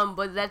 There's some,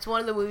 but that's one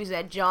of the movies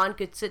that John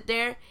could sit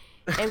there,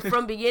 and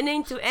from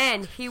beginning to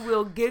end, he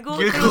will giggle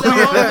through the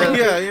whole movie.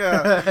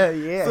 yeah.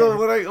 yeah. So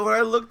when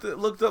I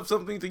looked up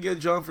something to get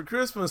John for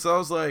Christmas, I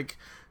was like,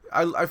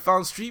 I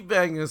found Street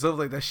Bang and stuff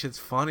like that. Shit's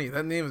funny.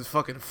 That name is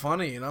fucking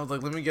funny. And I was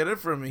like, let me get it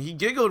for him. And he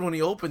giggled when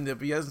he opened it,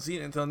 but he hasn't seen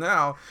it until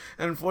now.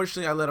 And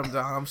unfortunately, I let him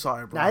down. I'm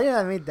sorry, bro. I didn't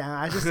let me down.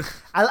 I just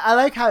I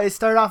like how it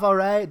started off all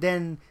right.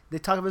 Then they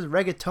talk about this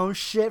reggaeton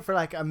shit for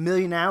like a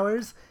million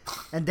hours,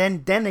 and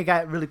then they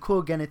got really cool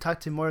again. They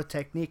talked to Mortal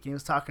Technique, and he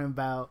was talking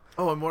about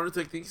Immortal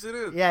Technique's in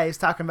it. he was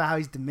talking about how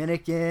he's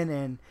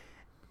Dominican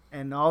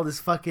and all this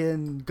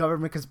fucking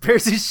government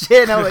conspiracy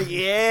shit. And I was like,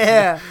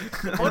 yeah.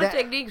 And What that-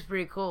 technique's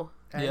pretty cool.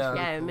 Yeah,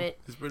 I admit.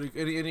 It's pretty.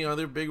 Any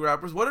other big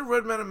rappers? What did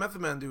Redman and Method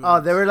Man do?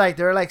 Oh, they were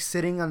like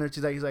sitting on their.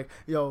 He's like,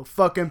 yo,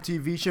 fuck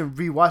MTV. You shouldn't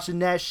be watching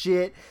that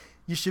shit.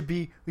 You should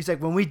be. He's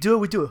like, when we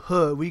do it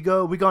hood. We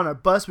go on our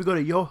bus. We go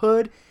to your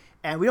hood,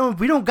 and we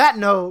don't got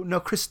no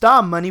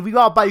Cristal money. We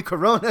all buy you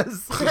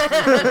Coronas.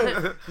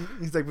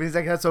 he's like,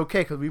 that's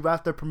okay because we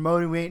out there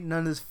promoting. We ain't none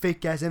of this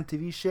fake ass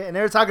MTV shit. And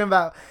they were talking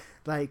about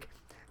like.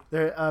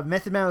 Their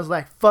Method Man was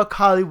like, fuck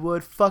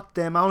Hollywood, fuck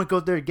them. I only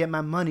go there to get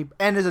my money.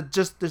 And there's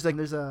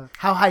a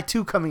How High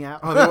 2 coming out.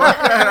 Oh, they were-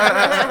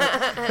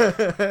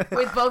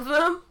 With both of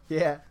them?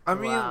 Yeah. I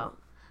mean, Wow.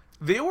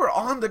 they were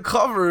on the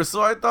cover,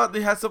 so I thought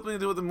they had something to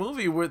do with the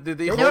movie. Did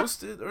they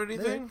host it or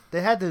anything?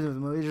 They had to do the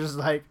movie. Just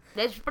like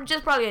That's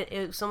just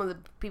probably some of the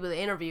people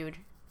they interviewed.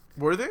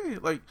 Were they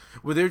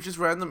were there just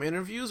random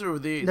interviews or were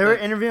they? they were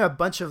interviewing a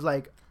bunch of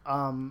like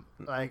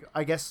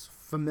I guess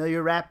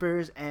familiar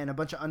rappers and a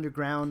bunch of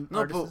underground No,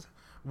 artists.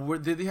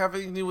 but did they have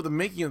anything to do with the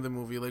making of the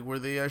movie? Like, were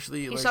they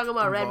actually? He's like, talking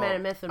about involved? Redman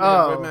and Method Oh.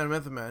 Man. Redman and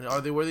Method Man.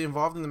 Were they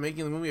involved in the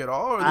making of the movie at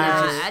all? Or they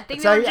I- were just, I think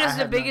I tell they were you, I just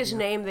the have no biggest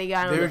idea. name they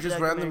got on they were the just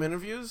random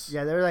documentary. Yeah, interviews?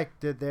 they were like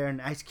there,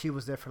 and Ice Cube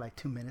was there for like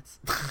 2 minutes.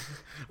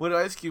 What did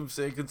Ice Cube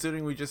say?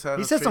 Considering we just had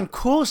He a said straight- some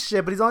cool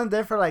shit, but he's only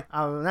there for like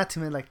not 2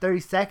 minutes, like 30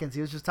 seconds.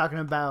 He was just talking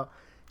about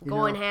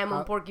Going ham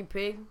on Porky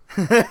Pig.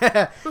 He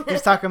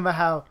was talking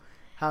about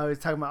how he's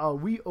talking about, oh,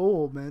 we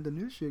old, man, the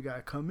new shit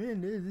gotta come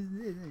in,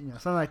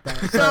 something like that.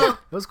 So it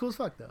was cool as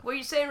fuck though. What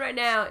you're saying right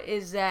now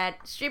is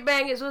that Street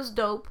Bangers was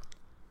dope,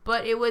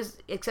 but it was,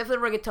 except for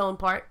the reggaeton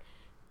part,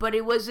 but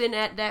it wasn't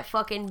at that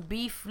fucking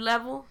beef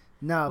level.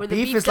 No, where the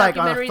beef beef is like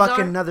on a documentaries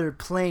fucking are? another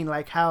plane.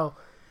 Like how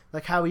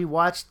we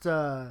watched,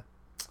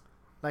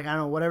 like I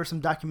don't know, whatever, some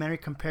documentary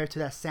compared to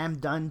that Sam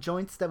Dunn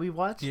joints that we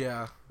watched.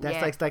 Yeah. That's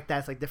Yeah.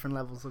 that's like different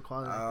levels of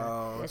quality. Like that.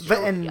 Oh. That's But-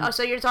 true. and- Oh,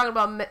 so you're talking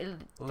about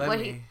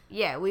Lemmy.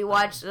 we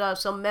watched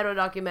some metal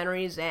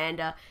documentaries,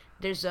 and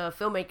there's a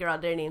filmmaker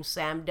out there named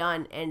Sam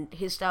Dunn, and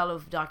his style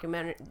of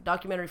documentary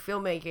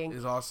filmmaking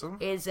Is awesome.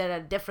 is at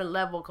a different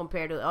level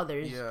compared to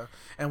others. Yeah,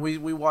 and we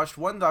watched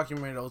one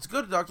documentary. It's a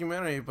good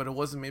documentary, but it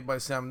wasn't made by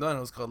Sam Dunn. It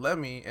was called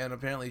Lemmy, and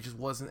apparently it just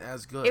wasn't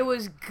as good. It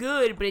was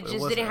good, but it But it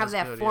just wasn't didn't have as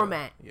that good, yeah.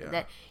 format. Yeah.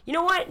 That, you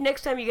know what?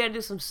 Next time you gotta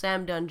do some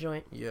Sam Dunn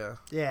joint. Yeah,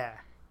 Yeah.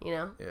 You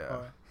know? yeah.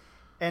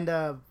 And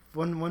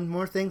one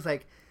more thing's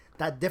like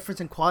that difference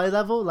in quality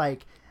level.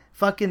 Like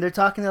fucking, they're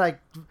talking to like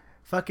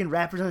fucking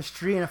rappers on the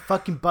street, and a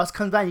fucking bus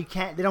comes by.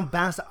 And they don't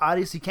balance the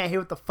audio, so you can't hear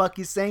what the fuck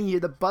he's saying. You hear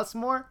the bus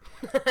more.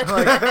 I'm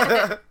like,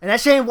 and that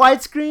shit ain't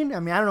widescreen. I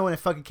mean, I don't know when it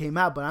fucking came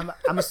out, but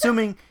I'm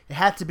assuming it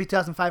had to be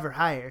 2005 or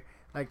higher.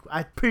 Like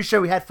I'm pretty sure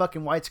we had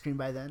fucking widescreen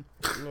by then.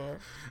 Yeah.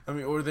 I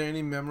mean, were there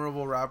any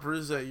memorable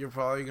rappers that you're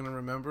probably gonna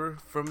remember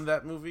from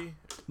that movie?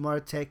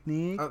 More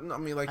technique. No, I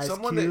mean, like Ice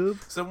someone Cube.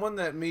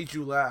 that made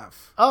you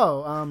laugh.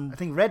 Oh, I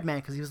think Redman,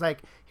 because he was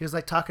like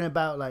talking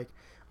about like,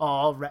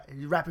 oh,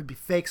 rapper be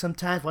fake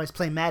sometimes while he's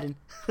playing Madden.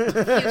 He was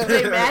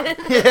playing Madden?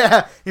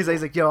 Yeah, he's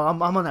like, yo,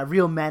 I'm on that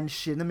real Madden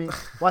shit. Let me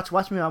watch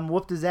me. I'm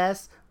whooped his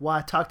ass while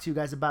I talk to you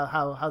guys about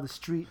how the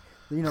street,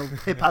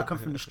 hip hop come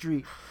from the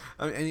street.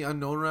 I mean, any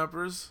unknown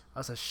rappers?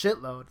 That's a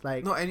shitload.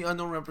 Like No, any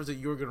unknown rappers that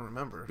you're gonna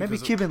remember? maybe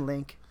Because of- Cuban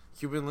Link.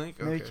 Cuban Link.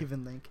 Maybe Okay.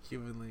 Cuban Link.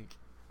 Cuban Link.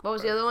 What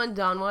was the other one?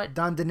 Don what?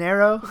 Don De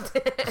Niro.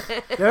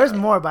 There's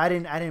more, but I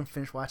didn't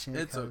finish watching it.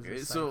 It's 'cause okay.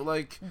 it's So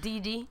like,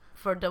 DD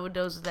for double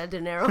dose of that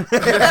dinero.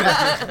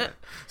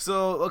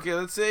 okay,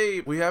 let's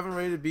say we haven't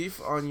rated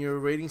beef on your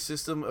rating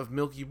system of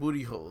Milky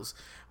Booty holes.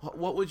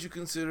 What would you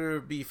consider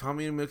beef? How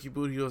many Milky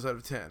Booty holes out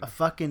of 10? a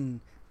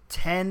fucking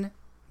 10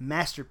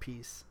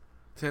 masterpiece.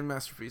 10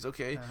 masterpiece.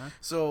 Okay. Uh-huh.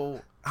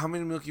 So how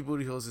many Milky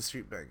Booty holes is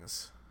Street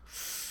Bangers?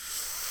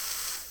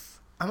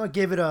 I'm gonna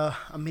give it a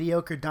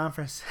mediocre Don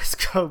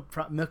Francisco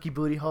Milky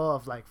Booty Hole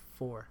of like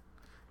 4.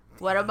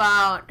 What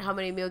about how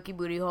many Milky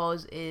Booty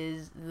Holes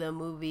is the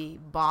movie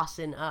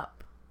Boston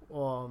Up?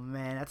 Oh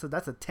man, that's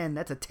a 10.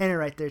 That's a 10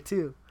 right there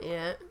too.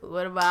 Yeah.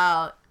 What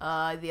about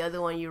the other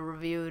one you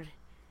reviewed?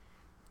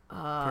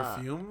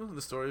 Perfume,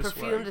 the story of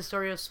Perfume, swag. the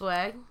story of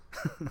swag.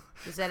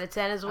 Is that a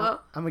 10 as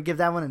well? I'm gonna give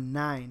that one a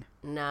 9.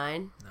 9.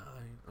 9.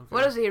 Okay.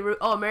 What is he?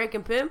 Oh,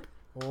 American Pimp.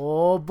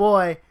 Oh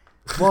boy.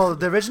 Well,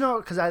 the original,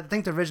 because I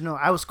think the original,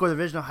 I would score the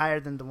original higher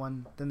than the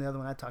other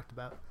one I talked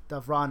about, the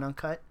raw and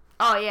uncut.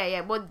 Oh yeah.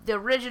 Well, the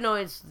original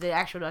is the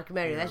actual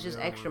documentary. That's just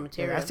the extra other one.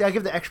 material. Yeah, I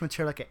give the extra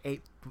material like an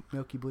 8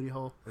 Milky Booty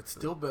Hole. It's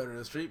still better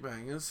than Street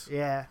Bangers.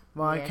 Yeah.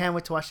 Well, Yeah. I can't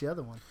wait to watch the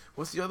other one.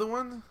 What's the other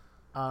one?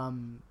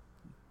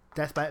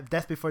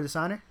 Death Before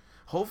Dishonor.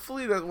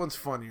 Hopefully that one's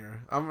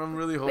funnier. I'm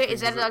really hoping. Wait, is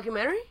that a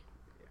documentary?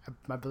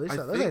 I believe I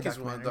so. It looks think like it's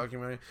one documentary.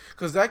 documentary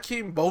because that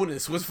came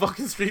bonus with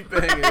fucking Street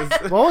Bangers.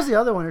 What was the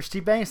other one? There's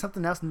Street Bang,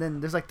 something else, and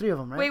then there's like 3 of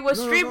them, right? Wait, was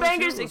No, Street no,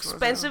 Bangers sure,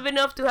 expensive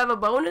enough to have a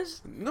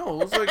bonus?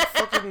 No, it was like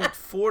fucking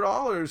 $4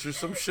 or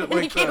some shit They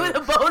like came with a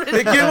that. bonus.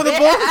 They came with a Yeah.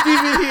 bonus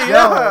DVD.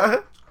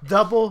 Yeah.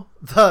 double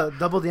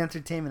the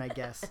entertainment, I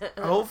guess.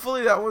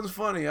 Hopefully that one's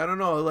funny. I don't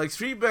know. Like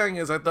Street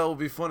Bangers, I thought would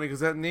be funny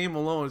because that name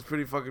alone is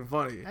pretty fucking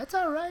funny. That's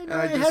all right. No,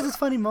 And I it has just- its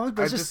funny moments,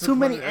 but I it's just too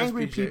many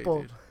angry SPJ,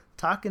 people dude.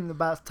 talking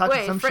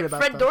Wait, some shit about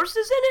Fred stuff. Durst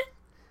is in it?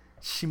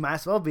 She might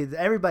as well be.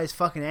 Everybody's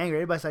fucking angry.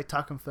 Everybody's like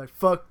talking like,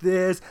 fuck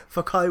this,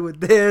 fuck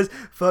Hollywood this,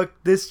 fuck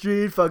this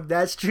street, fuck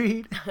that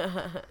street.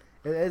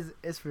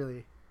 It's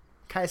really,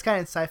 it's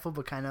kind of insightful,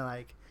 but kind of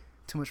like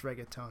too much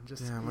reggaeton.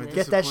 Just Yeah, my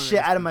get that shit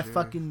out of my SPJ.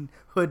 fucking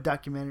hood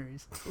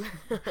documentaries.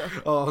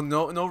 Oh,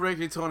 no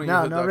reggaeton. in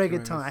No, your no hood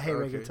reggaeton. documentaries. I hate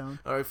Okay. reggaeton.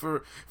 All right,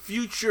 for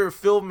future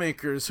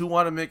filmmakers who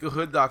want to make a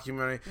hood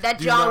documentary, That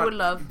do John not- would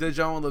love. That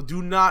John would love.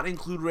 Do not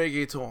include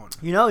reggaeton.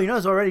 You know,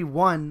 there's already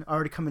one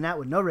already coming out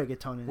with no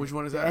reggaeton in it. Which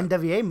one is the that?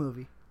 NWA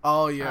movie.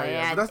 Oh yeah, Oh, yeah.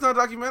 yeah. But that's not a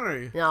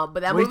documentary. No,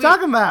 but that What are movie. you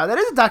talking about? That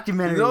is a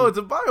documentary. No, it's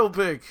a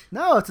biopic.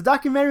 No, it's a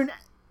documentary.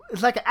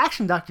 It's like an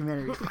action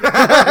documentary.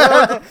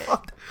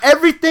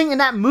 Everything in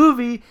that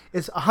movie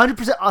is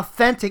 100%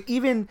 authentic.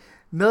 Even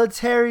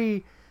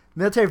military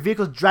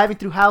vehicles driving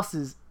through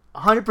houses,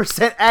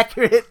 100%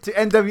 accurate to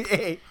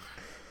NWA.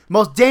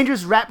 Most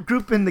dangerous rap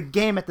group in the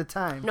game at the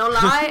time. No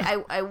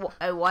lie,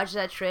 I watched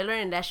that trailer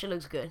and that shit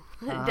looks good.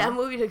 That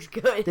movie looks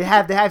good. They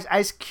have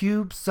Ice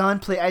Cube's son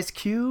play Ice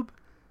Cube.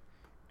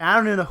 And I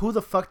don't even know who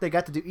the fuck they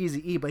got to do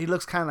Eazy-E, but he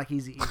looks kind of like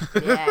Eazy-E.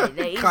 Yeah,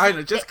 the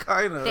Kinda, just The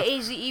kinda.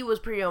 AZE was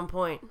pretty on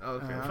point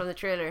Okay. from the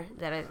trailer.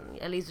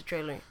 At least the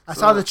trailer. I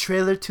saw the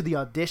trailer to the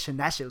audition.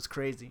 That shit was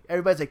crazy.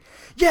 Everybody's like,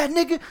 "Yeah,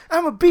 nigga,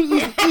 I'm a beat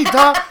Eazy-E,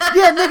 dog.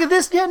 Yeah, nigga,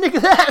 this. Yeah, nigga,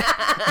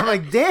 that." I'm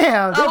like,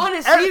 "Damn." I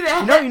wanna see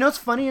that. You know what's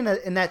funny in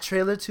that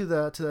trailer to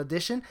the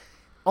audition?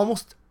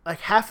 Almost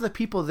like half of the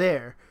people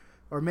there,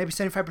 or maybe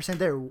 75%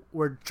 there,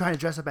 were trying to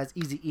dress up as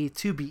Eazy-E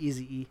to be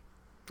Eazy-E.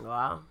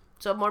 Wow.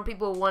 So more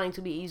people wanting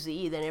to be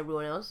Eazy-E than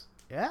everyone else.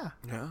 Yeah,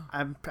 Yeah.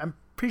 I'm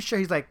pretty sure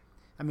he's like.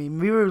 I mean,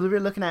 we were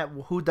looking at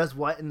who does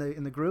what in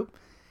the group,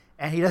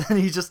 and he doesn't.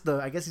 He's just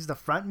I guess he's the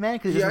front man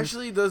because He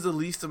actually does the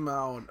least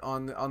amount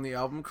on the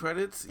album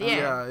credits.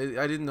 Yeah.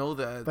 I didn't know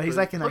that. But he's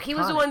like an. Well, he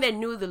was the iconic. one that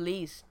knew the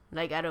least,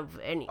 like out of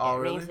Oh,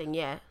 really? anything.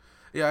 Yeah.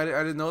 Yeah, I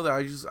didn't know that.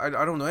 I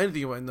don't know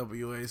anything about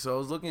NWA, so I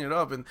was looking it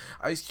up, and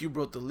Ice Cube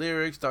wrote the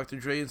lyrics, Dr.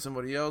 Dre and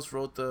somebody else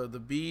wrote the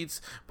beats,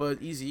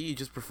 but Eazy-E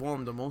just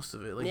performed the most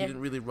of it. Like Yeah. he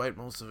didn't really write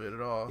most of it at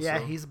all. Yeah,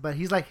 so.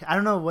 he's like I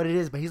don't know what it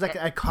is, but he's like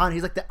an icon.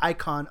 He's like the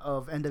icon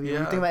of NWA. When you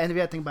Yeah. think about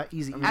NWA, I think about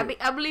Easy.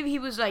 I believe he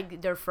was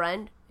like their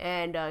friend,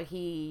 and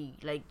he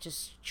like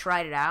just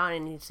tried it out,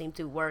 and it seemed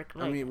to work.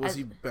 Like, I mean, was as-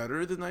 he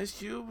better than Ice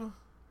Cube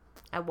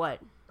at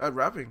what? at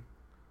rapping?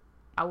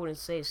 I wouldn't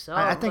say so.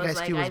 I think because,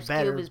 Ice Cube was Ice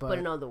better, Cube is but-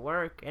 putting all the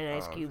work, and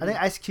Ice Cube. I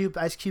think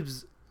Ice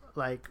Cube's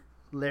like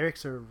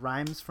lyrics or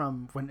rhymes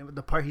from when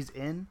the part he's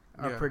in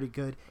are Yeah. pretty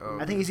good. Oh,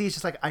 I think Eazy-E's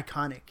just like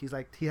iconic. He's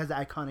like he has the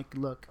iconic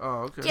look.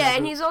 Oh, okay. Yeah,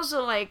 and he's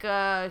also like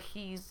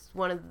he's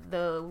one of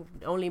the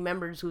only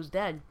members who's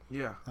dead,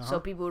 Yeah. so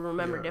people would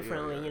remember Yeah, yeah,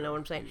 differently. yeah, You know what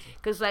I'm saying? easy.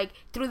 Because like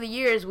through the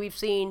years, we've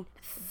seen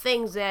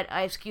things that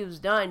Ice Cube's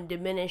done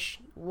diminish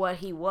what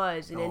he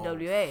was in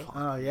NWA.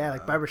 Oh yeah,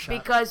 like barbershop.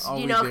 Because Are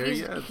you we know there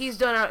yet? he's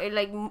done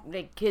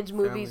like kids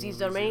movies, Family he's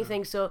done movies, many yeah.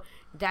 things. So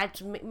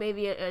that's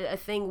maybe a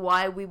thing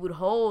why we would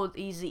hold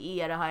Eazy-E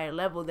at a higher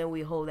level than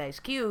we hold Ice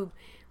Cube,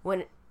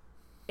 when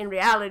in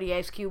reality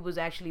Ice Cube was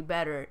actually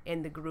better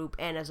in the group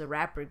and as a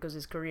rapper because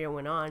his career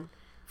went on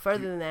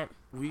further than that.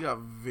 We got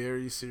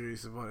very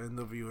serious about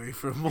NWA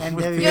for a moment.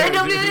 NWA. Yeah,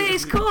 NWA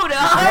is cool, dog.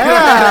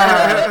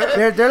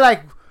 Yeah, they're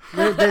like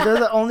they're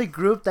the only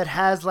group that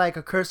has like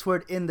a curse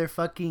word in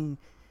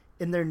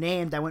their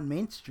name that went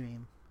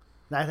mainstream.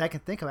 That I can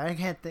think of. I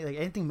can't think like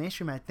anything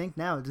mainstream. I think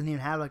now it doesn't even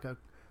have like a.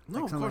 No,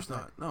 like of something course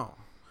like not. No.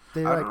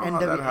 They're I like don't know how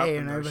that NWA happened,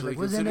 and everybody's actually, like,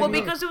 what's considering- Well,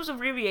 NWA? because it was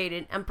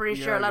abbreviated, I'm pretty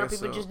Yeah, sure a I lot of guess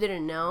people so. just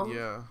didn't know.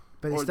 Yeah.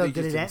 But they Or still they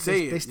did just it. didn't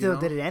say They it, still you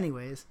know? did it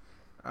anyways.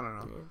 I don't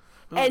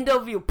know.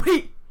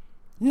 NWP.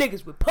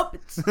 niggas with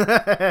puppets.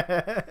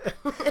 I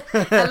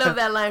love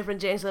that line from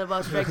James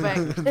about Strike Back.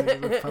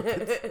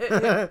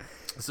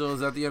 So is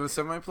that the end of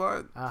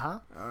Semi-Plot? Uh-huh.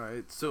 All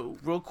right. So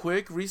real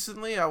quick,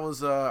 recently I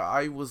was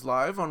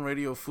live on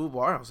Radio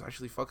Fubar. I was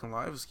actually fucking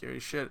live. It was scary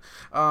as shit.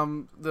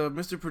 The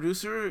Mr.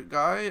 Producer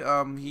guy,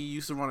 he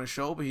used to run a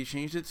show, but he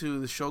changed it to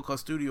the show called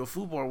Studio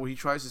Fubar, where he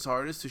tries his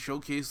hardest to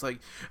showcase like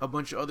a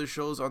bunch of other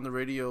shows on the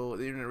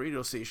internet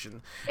radio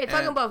station. Hey,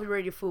 talking about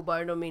Radio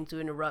Fubar, I don't mean to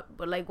interrupt,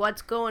 but like,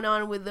 what's going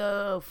on with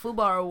the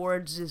Fubar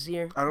Awards this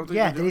year? I don't think.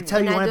 Yeah, they're did he doing tell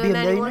it. you Not want to be a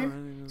doing that anymore?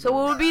 millionaire? So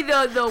what would be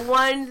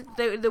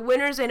the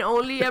winners and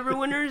only ever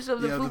winners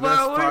of the Yeah, the Fubar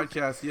best Award?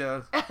 podcast.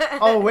 Yeah.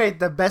 Oh wait,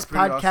 the best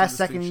Pretty awesome podcast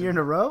second distinction. year in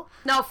a row.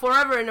 No,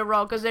 forever in a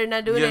row because they're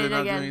not doing Yeah, it they're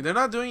not again. doing it. They're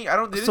not doing. I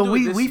don't. They didn't So do it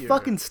we this year.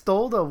 fucking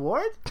stole the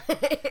award.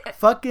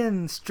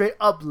 Fucking straight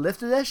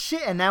uplifted that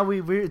shit, and now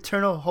we're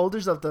eternal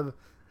holders of the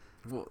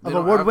Well, they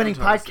don't award-winning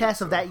advertise podcast it, of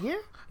so. that year.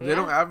 They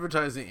don't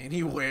advertise it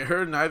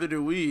anywhere. Neither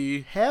do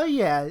we. Hell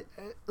yeah!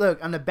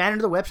 Look on the banner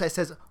of the website it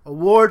says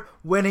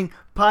award-winning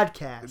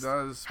podcast. It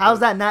does. How's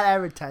but that not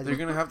advertising? They're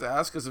gonna have to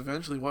ask us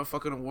eventually what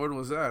fucking award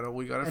was that. Oh,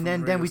 we got it. And from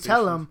then the we radio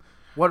tell station. them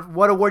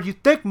what award you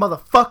think,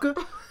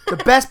 motherfucker? The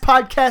best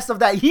podcast of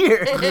that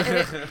year.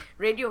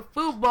 Radio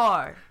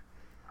Fubar.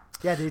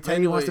 Yeah, did he tell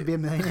you he wants to Anyway.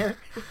 be a millionaire?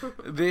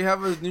 They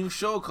have a new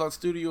show called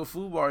Studio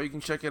Fubar. You can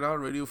check it out,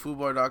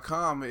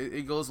 radiofubar.com.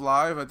 It goes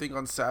live, I think,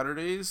 on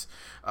Saturdays,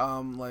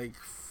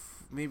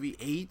 maybe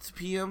 8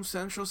 p.m.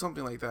 Central,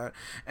 something like that.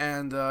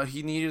 And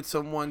he needed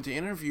someone to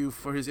interview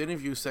for his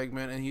interview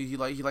segment, and he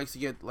likes to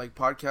get like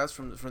podcasts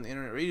from the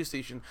internet radio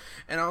station.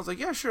 And I was like,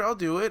 yeah, sure, I'll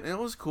do it. And it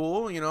was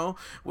cool, you know.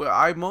 Well,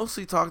 I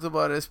mostly talked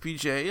about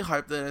SPJ,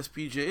 hyped that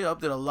SPJ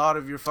up, did a lot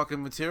of your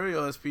fucking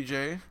material,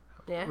 SPJ.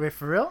 Yeah. Wait,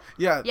 for real?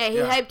 Yeah, Yeah, he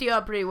hyped you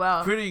up pretty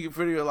well. pretty a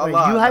Wait, lot. you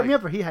hyped like- me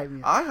up or he hyped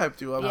me up? I hyped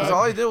you up because Yeah.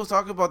 all I did was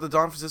talk about the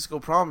Don Francisco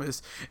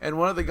Promise, and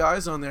one of the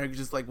guys on there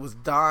just like was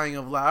dying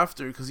of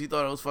laughter because he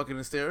thought it was fucking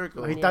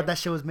hysterical. Oh, he Yeah. thought that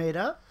shit was made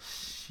up?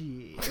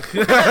 Shit.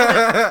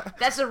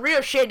 That's a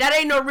real shit. That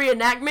ain't no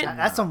reenactment.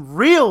 That's some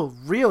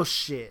real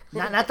shit.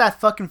 Not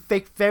that fucking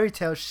fake fairy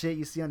tale shit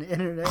you see on the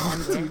internet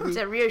and the It's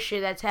TV. a real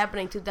shit that's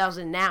happening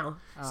 2000 now.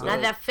 Oh.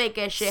 Not that fake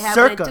ass shit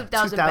happening Circa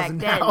 2000 back 2000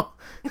 then. now.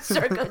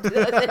 Circa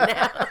 2000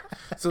 now.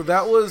 So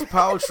that was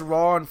pouched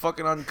raw and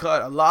fucking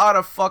uncut. A lot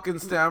of fucking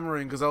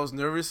stammering because I was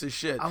nervous as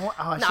shit. Oh,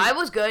 I No, should- it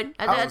was good.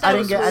 I I thought it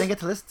was didn't cool. get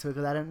to listen to it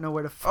because I didn't know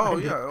where to find Oh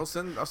it. yeah, I'll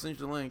send you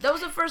the link. That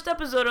was the first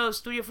episode of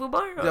Studio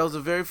Fubar? That was the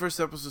very first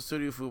episode of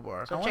Studio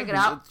Fubar. So check it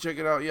out. Check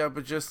it out, yeah.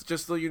 But just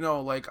so you know,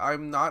 like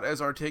I'm not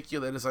as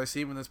articulate as I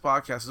seem in this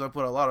podcast, so I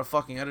put a lot of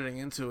fucking editing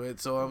into it.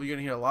 So you're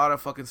gonna hear a lot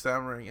of fucking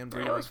stammering and Yeah,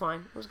 breathing. it was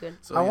fine. It was good.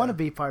 So, I yeah. want to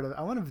be part of it.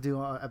 I want to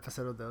do an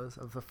episode of those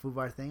of the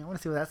Fubar thing. I want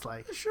to see what that's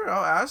like. Sure,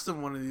 I'll ask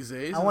them one of these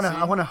days. I and want to. see.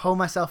 I want to hoe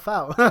myself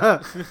out.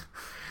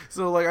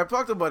 So like I've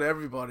talked about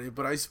everybody,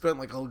 but I spent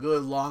like a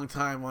good long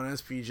time on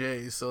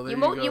SPJ. So there you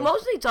go. You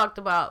mostly talked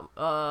about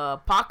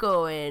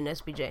Paco and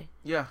SPJ.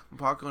 Yeah,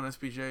 Paco and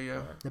SPJ.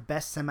 Yeah, The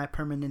best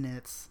semi-permanent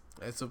minutes.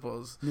 I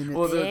suppose. Minutes.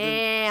 Well,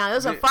 Damn,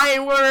 those are the-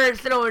 fine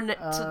words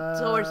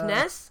towards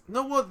Ness.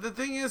 no, well the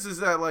thing is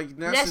that like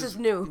Ness is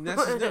new.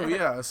 Ness is new,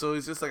 yeah. So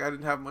it's just like I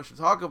didn't have much to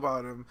talk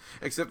about him,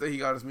 except that he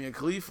got us Mia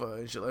Khalifa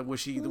and shit, like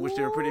which they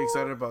were pretty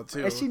excited about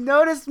too. And she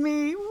noticed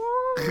me. Woo.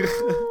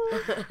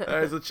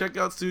 Alright, so check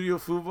out Studio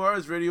Fubar.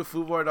 It's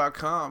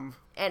radiofubar.com.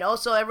 And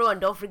also, everyone,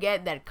 don't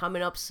forget that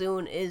coming up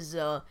soon is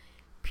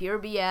Pure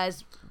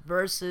BS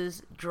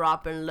versus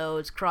Dropping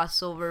Loads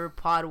crossover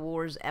Pod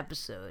Wars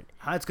episode,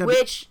 How it's gonna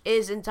which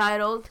is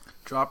entitled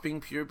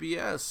Dropping Pure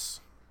BS.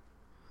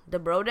 The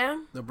Bro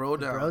Down. The bro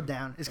be down. bro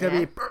down. It's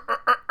gonna Yeah. be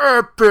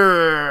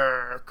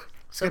epic.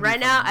 So gonna be right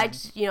now, fun, I man.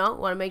 just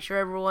want to make sure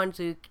everyone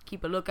to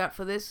keep a lookout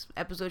for this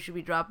episode. Should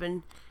be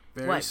dropping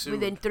Very soon.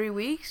 within 3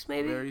 weeks,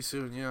 maybe. Very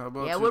soon, yeah.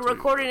 About Yeah, 2, we're 3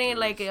 recording it 3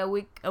 like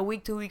weeks. a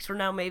week, 2 weeks from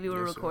now. Maybe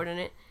we're Yes, sir. recording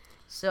it.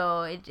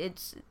 So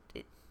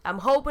I'm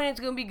hoping it's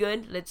gonna be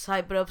good. Let's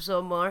hype it up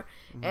some more.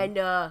 Mm-hmm.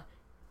 And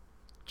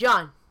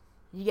John,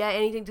 you got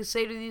anything to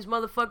say to these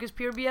motherfuckers,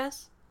 Pure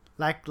BS?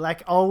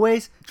 Like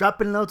always,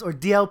 dropping loads or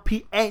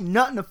DLP ain't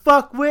nothing to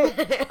fuck with.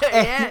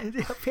 Yeah.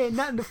 DLP ain't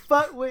nothing to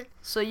fuck with.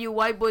 So you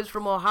white boys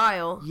from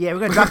Ohio, Yeah,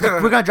 we're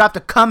gonna drop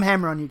the cum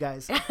hammer on you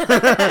guys.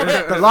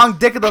 The long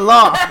dick of the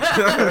law.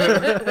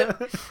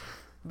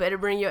 better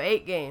bring your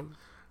 8 game,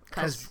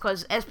 cause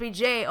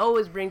SPJ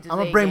always brings his I'm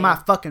gonna 8 bring game. my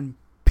fucking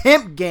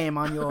pimp game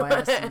on your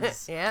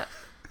asses. Yeah.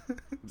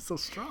 So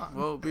strong.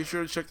 Well, be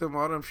sure to check them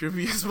out on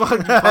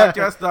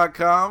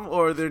purebspodcast.com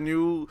or their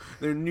new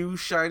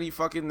shiny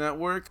fucking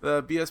network,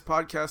 the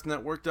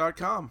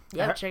bspodcastnetwork.com.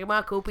 Yep, check them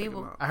out, cool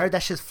people. out. I heard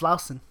that shit's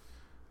flousing.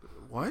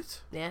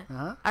 What? Yeah.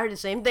 Uh-huh. I heard the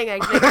same thing,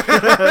 actually.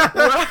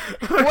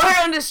 Word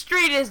on the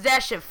street is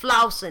that shit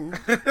flousing.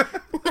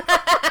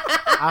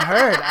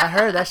 I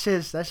heard that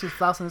shit's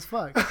flousing as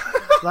fuck.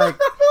 Like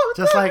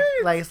Just like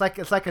it's like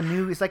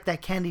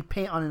that candy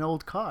paint on an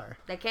old car.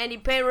 That candy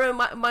paint room,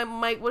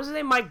 Mike, what's his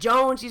name? Mike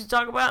Jones used to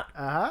talk about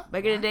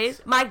back in the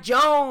days. Mike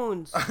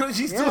Jones.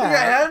 She's doing a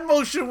hand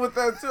motion with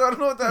that too. I don't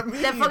know what that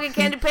means. That fucking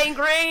candy paint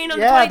grain on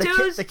the Yeah,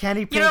 22s. the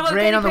candy paint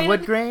grain on the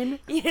wood grain.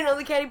 You know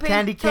the candy paint.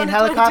 Candy cane on the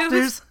 22s?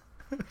 helicopters.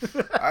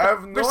 I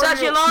have no Versace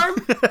idea. alarm.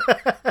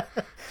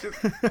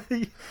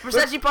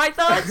 Versace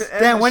pythons.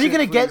 Dan, when are you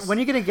Shit, gonna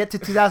please. get to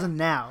 2000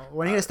 now?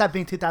 When are you gonna stop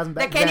being 2000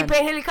 back That candy then?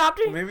 paint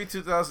helicopter. Maybe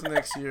 2000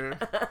 next year.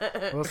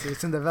 We'll see.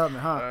 It's in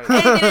development, huh? Alright.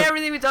 Anything and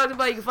everything we talked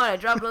about, you can find at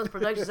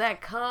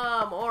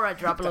droploadsproductions.com or at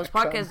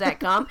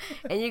droploadspodcast.com.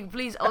 And you can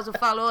please also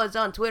follow us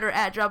on Twitter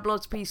at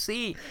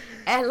droploadspc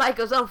and like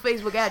us on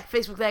Facebook at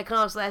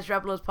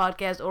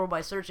facebook.com/droploadspodcast or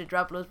by searching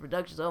Droploads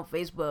Productions on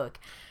Facebook.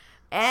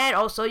 And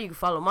also, you can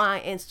follow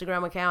my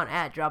Instagram account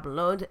at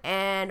droploads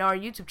and our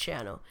YouTube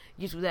channel,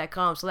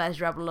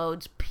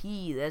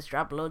 youtube.com/droploadsp. That's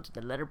droploads,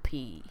 the letter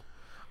P.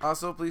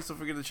 Also, please don't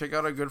forget to check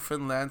out our good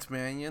friend Lance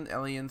Manion,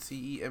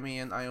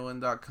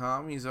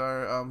 LanceManion.com. He's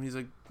he's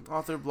a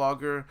author,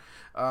 blogger,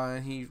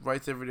 and he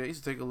writes every day.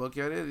 So take a look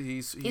at it.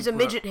 He's a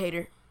midget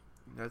hater.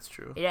 That's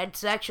true.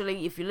 It's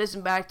actually, if you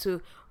listen back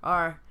to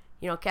our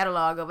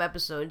catalog of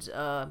episodes,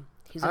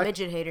 he's a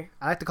midget hater.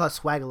 I like to call it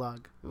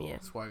Swagalog. Yeah.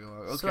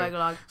 Swagalog. Okay.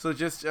 Swagalog. So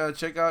just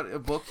check out a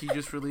book he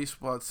just released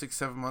about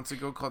 6-7 months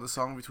ago called The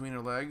Song Between Her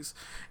Legs,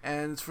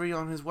 and it's free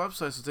on his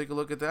website. So take a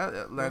look at that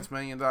at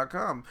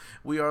lancemanion.com.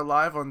 We are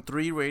live on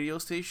 3 radio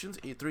stations,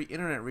 3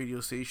 internet radio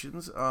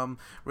stations.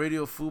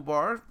 Radio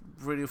Fubar,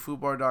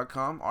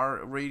 radiofubar.com,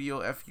 our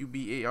radio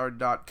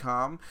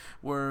FUBAR.com,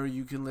 where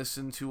you can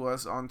listen to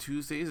us on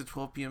Tuesdays at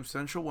 12 p.m.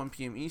 Central, 1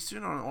 p.m.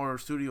 Eastern, on our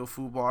Studio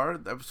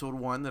Fubar, episode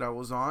 1 that I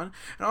was on.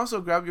 And also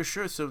grab your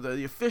shirts, so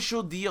the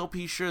official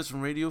DLP shirts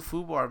from Radio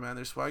Fubar, man.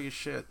 They're swag as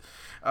shit.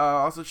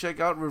 Also check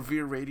out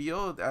Revere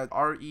Radio at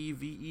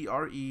REVERE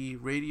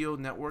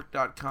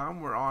radionetwork.com.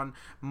 We're on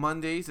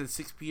Mondays at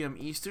 6 p.m.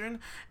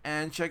 Eastern.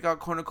 And check out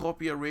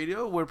Cornucopia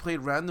Radio. We're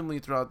played randomly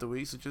throughout the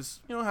week, so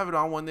just have it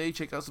on one day.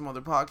 Check out some other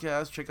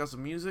podcasts. Check out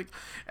some music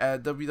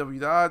at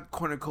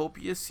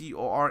www.cornucopia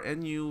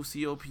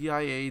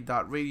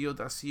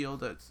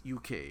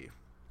cornucopia.radio.co.uk.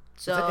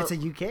 So It's a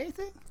UK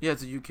thing. Yeah,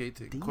 it's a UK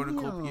thing. Damn.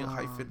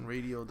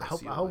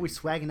 Cornucopia-radio.co.uk. I hope we're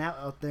swagging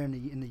out there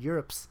in the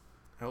Europes.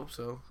 I hope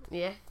so.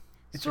 yeah.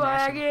 International.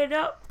 Swagging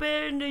up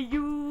in the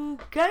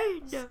UK.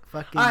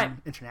 Fucking All right.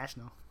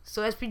 international.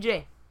 So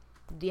SPJ,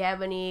 do you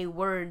have any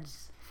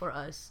words for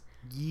us?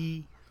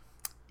 Ye,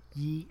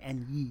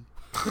 and ye.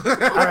 All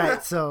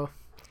right, so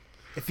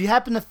if you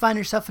happen to find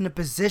yourself in a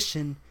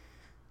position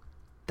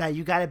that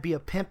you gotta be a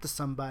pimp to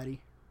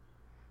somebody,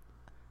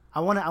 I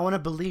wanna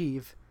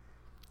believe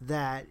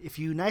that if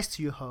you nice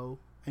to your hoe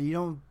and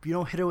you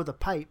don't hit her with a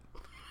pipe,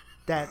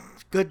 that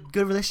good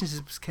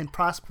relationships can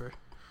prosper.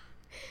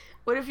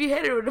 What if you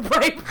hit her with a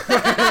pipe?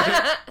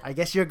 I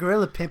guess you're a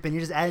gorilla pimp and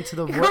you're just adding to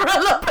the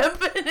Gorilla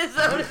pimping is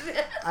what it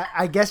is.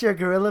 I guess you're a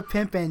gorilla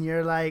pimp and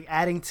you're like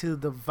adding to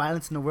the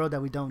violence in the world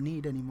that we don't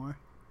need anymore.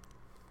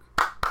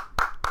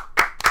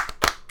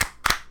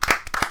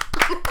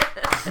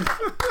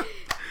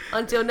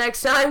 Until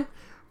next time.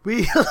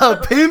 We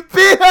love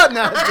pimping.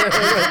 No,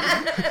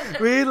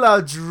 we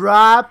love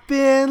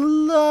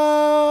dropping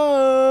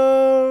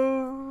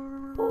low.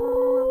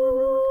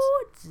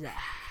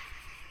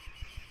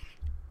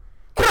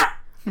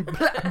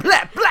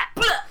 Blah, blah.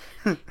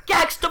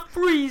 Gangsta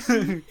freeze.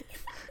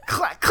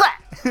 Clack,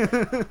 clack. Now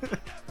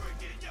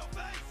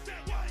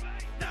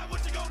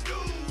what you gonna do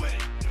with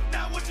it?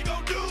 Now what you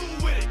gonna do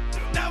with it?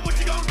 Now what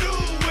you gonna do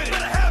with it?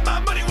 Better have my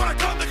money when I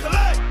come to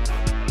collect.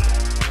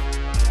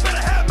 Better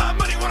have my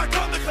money when I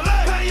come to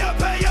collect. Pay up,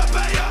 pay up,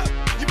 pay up.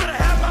 You better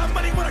have my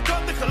money when I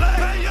come to collect.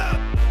 Pay up.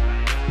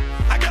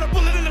 I got a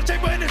bullet in the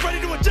chamber and it's ready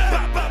to eject.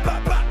 Pop, pop,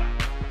 pop, pop.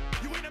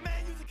 You ain't a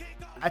man, you can't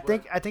go. I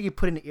think you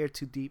put in the ear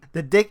too deep.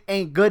 The dick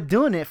ain't good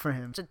doing it for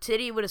him. It's a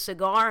titty with a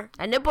cigar.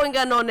 And nipple ain't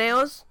got no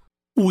nails.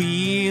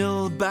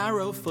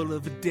 Wheelbarrow full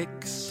of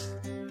dicks,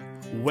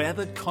 where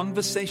the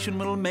conversation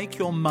will make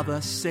your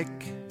mother sick.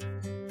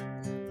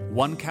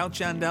 1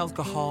 couch and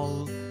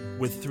alcohol,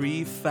 with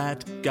 3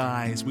 fat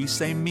guys. We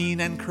say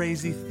mean and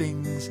crazy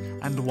things,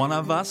 and one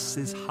of us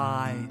is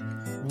high.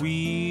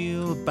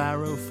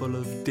 Wheelbarrow full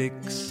of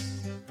dicks.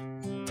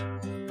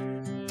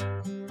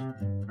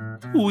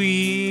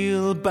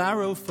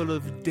 Wheelbarrow full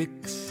of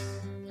dicks,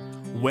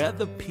 where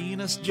the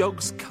penis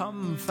jokes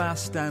come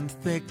fast and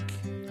thick.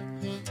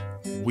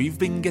 We've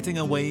been getting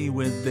away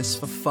with this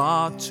for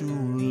far too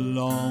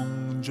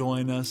long.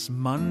 Join us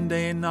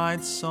Monday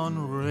nights on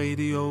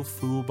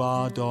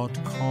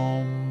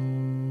radiofubar.com.